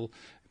 successful,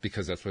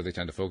 because that's where they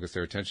tend to focus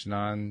their attention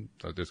on.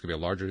 So there's going to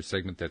be a larger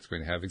segment that's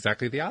going to have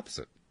exactly the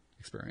opposite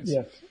experience.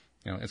 Yes.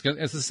 You know,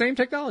 it's the same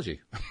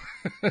technology.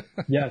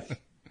 Yes.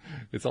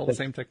 It's all the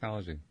same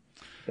technology.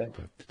 This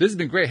has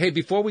been great. Hey,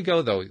 before we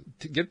go, though,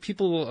 to give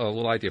people a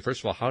little idea, first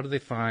of all, how do they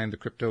find the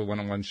Crypto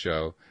 101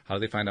 show? How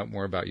do they find out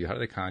more about you? How do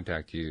they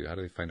contact you? How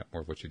do they find out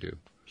more of what you do?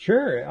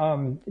 Sure.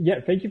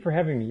 Thank you for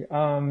having me.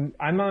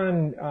 I'm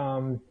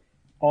on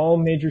all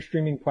major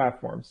streaming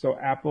platforms, so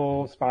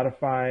Apple,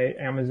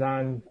 Spotify,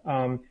 Amazon,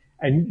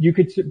 and you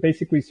could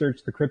basically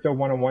search the Crypto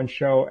 101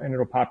 show and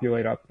it'll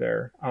populate up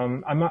there.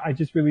 I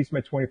just released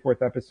my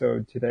 24th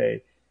episode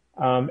today.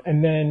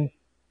 And then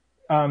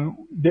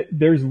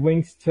there's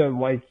links to,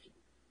 like,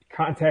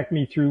 contact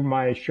me through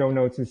my show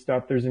notes and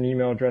stuff. There's an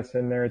email address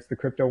in there. It's the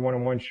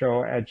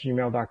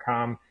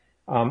crypto101show@gmail.com.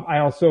 I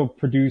also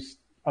produce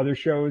other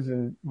shows,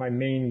 and my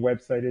main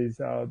website is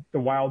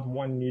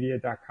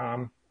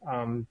thewild1media.com,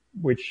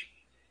 which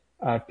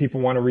if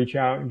people want to reach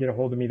out and get a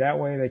hold of me that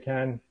way, they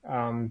can.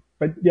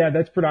 But yeah,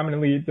 that's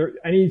predominantly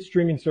any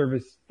streaming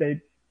service,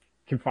 they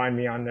can find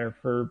me on there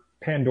for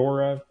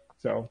Pandora.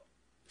 So,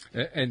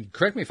 and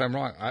correct me if I'm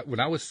wrong. When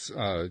I was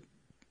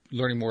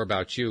learning more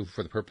about you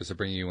for the purpose of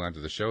bringing you onto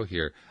the show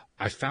here,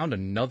 I found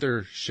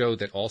another show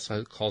that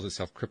also calls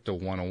itself Crypto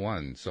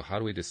 101. So how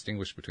do we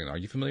distinguish between them? Are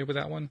you familiar with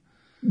that one?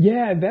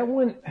 Yeah, that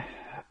one,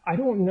 I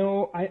don't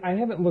know. I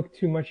haven't looked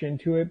too much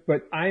into it,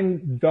 but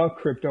I'm the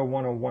Crypto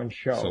 101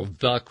 show. So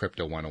the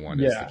Crypto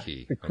 101 is the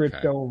key. The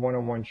Crypto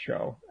 101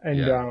 show.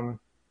 And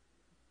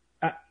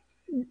I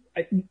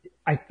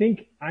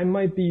think I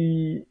might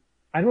be,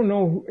 I don't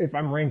know if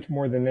I'm ranked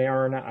more than they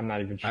are or not. I'm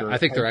not even sure. I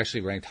think they're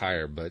actually ranked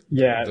higher, but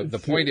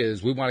the point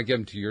is we want to get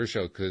them to your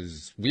show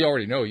because we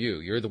already know you.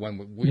 You're the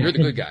one, you're the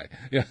good guy.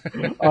 Yeah.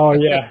 Oh,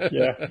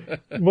 yeah.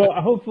 Well,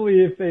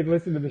 hopefully if they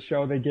listen to the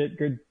show, they get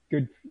good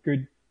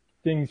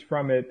things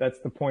from it. That's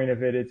the point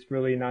of it. It's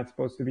really not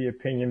supposed to be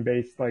opinion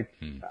based. Like,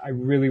 I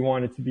really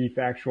want it to be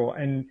factual.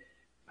 And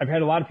I've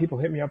had a lot of people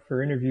hit me up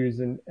for interviews,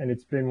 and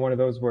it's been one of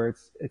those where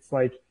it's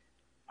like,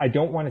 I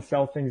don't want to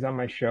sell things on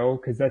my show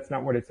because that's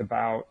not what it's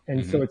about.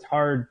 And so it's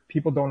hard.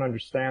 People don't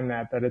understand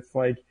that it's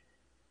like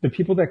the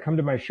people that come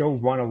to my show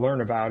want to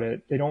learn about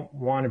it. They don't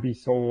want to be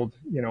sold,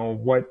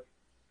 what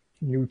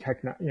new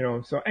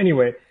so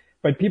anyway,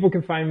 but people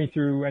can find me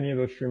through any of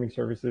those streaming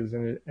services,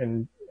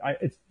 and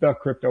it's the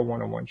Crypto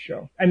 101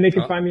 show. And they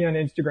can find me on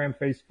Instagram,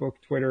 Facebook,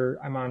 Twitter.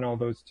 I'm on all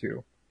those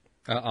too.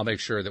 I'll make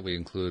sure that we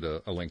include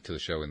a link to the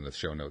show in the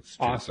show notes,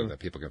 too, so that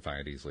people can find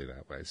it easily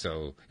that way.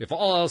 So if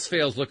all else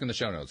fails, look in the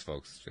show notes,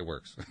 folks. It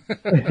works.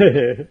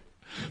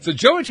 So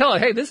Joe Rotella,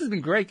 hey, this has been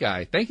great,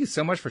 guy. Thank you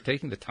so much for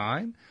taking the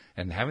time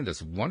and having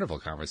this wonderful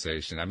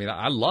conversation. I mean,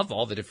 I love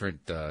all the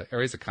different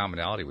areas of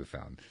commonality we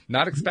found.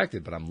 Not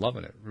expected, but I'm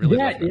loving it. Really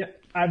loving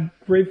it. I'm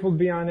grateful to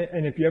be on it.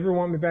 And if you ever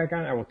want me back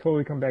on, I will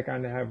totally come back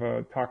on to have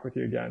a talk with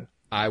you again.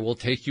 I will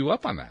take you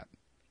up on that.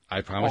 I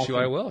promise you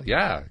I will.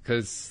 Yeah,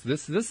 because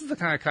this is the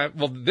kind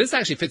of this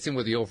actually fits in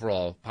with the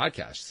overall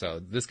podcast. So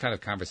this kind of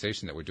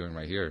conversation that we're doing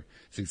right here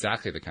is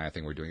exactly the kind of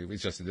thing we're doing.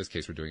 It's just in this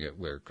case, we're doing it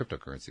where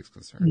cryptocurrency is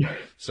concerned. Yeah.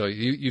 So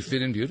you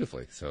fit in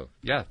beautifully. So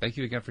yeah, thank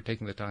you again for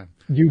taking the time.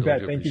 You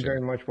bet. Thank you very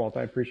much, Walt.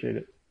 I appreciate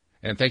it.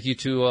 And thank you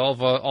to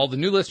all the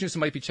new listeners who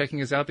might be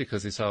checking us out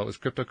because they saw it was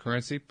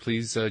cryptocurrency.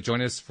 Please join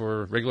us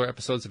for regular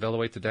episodes of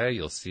LOA Today.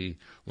 You'll see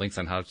links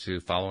on how to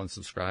follow and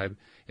subscribe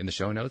in the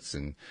show notes.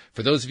 And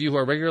for those of you who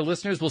are regular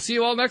listeners, we'll see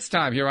you all next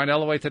time here on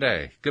LOA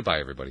Today. Goodbye,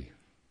 everybody.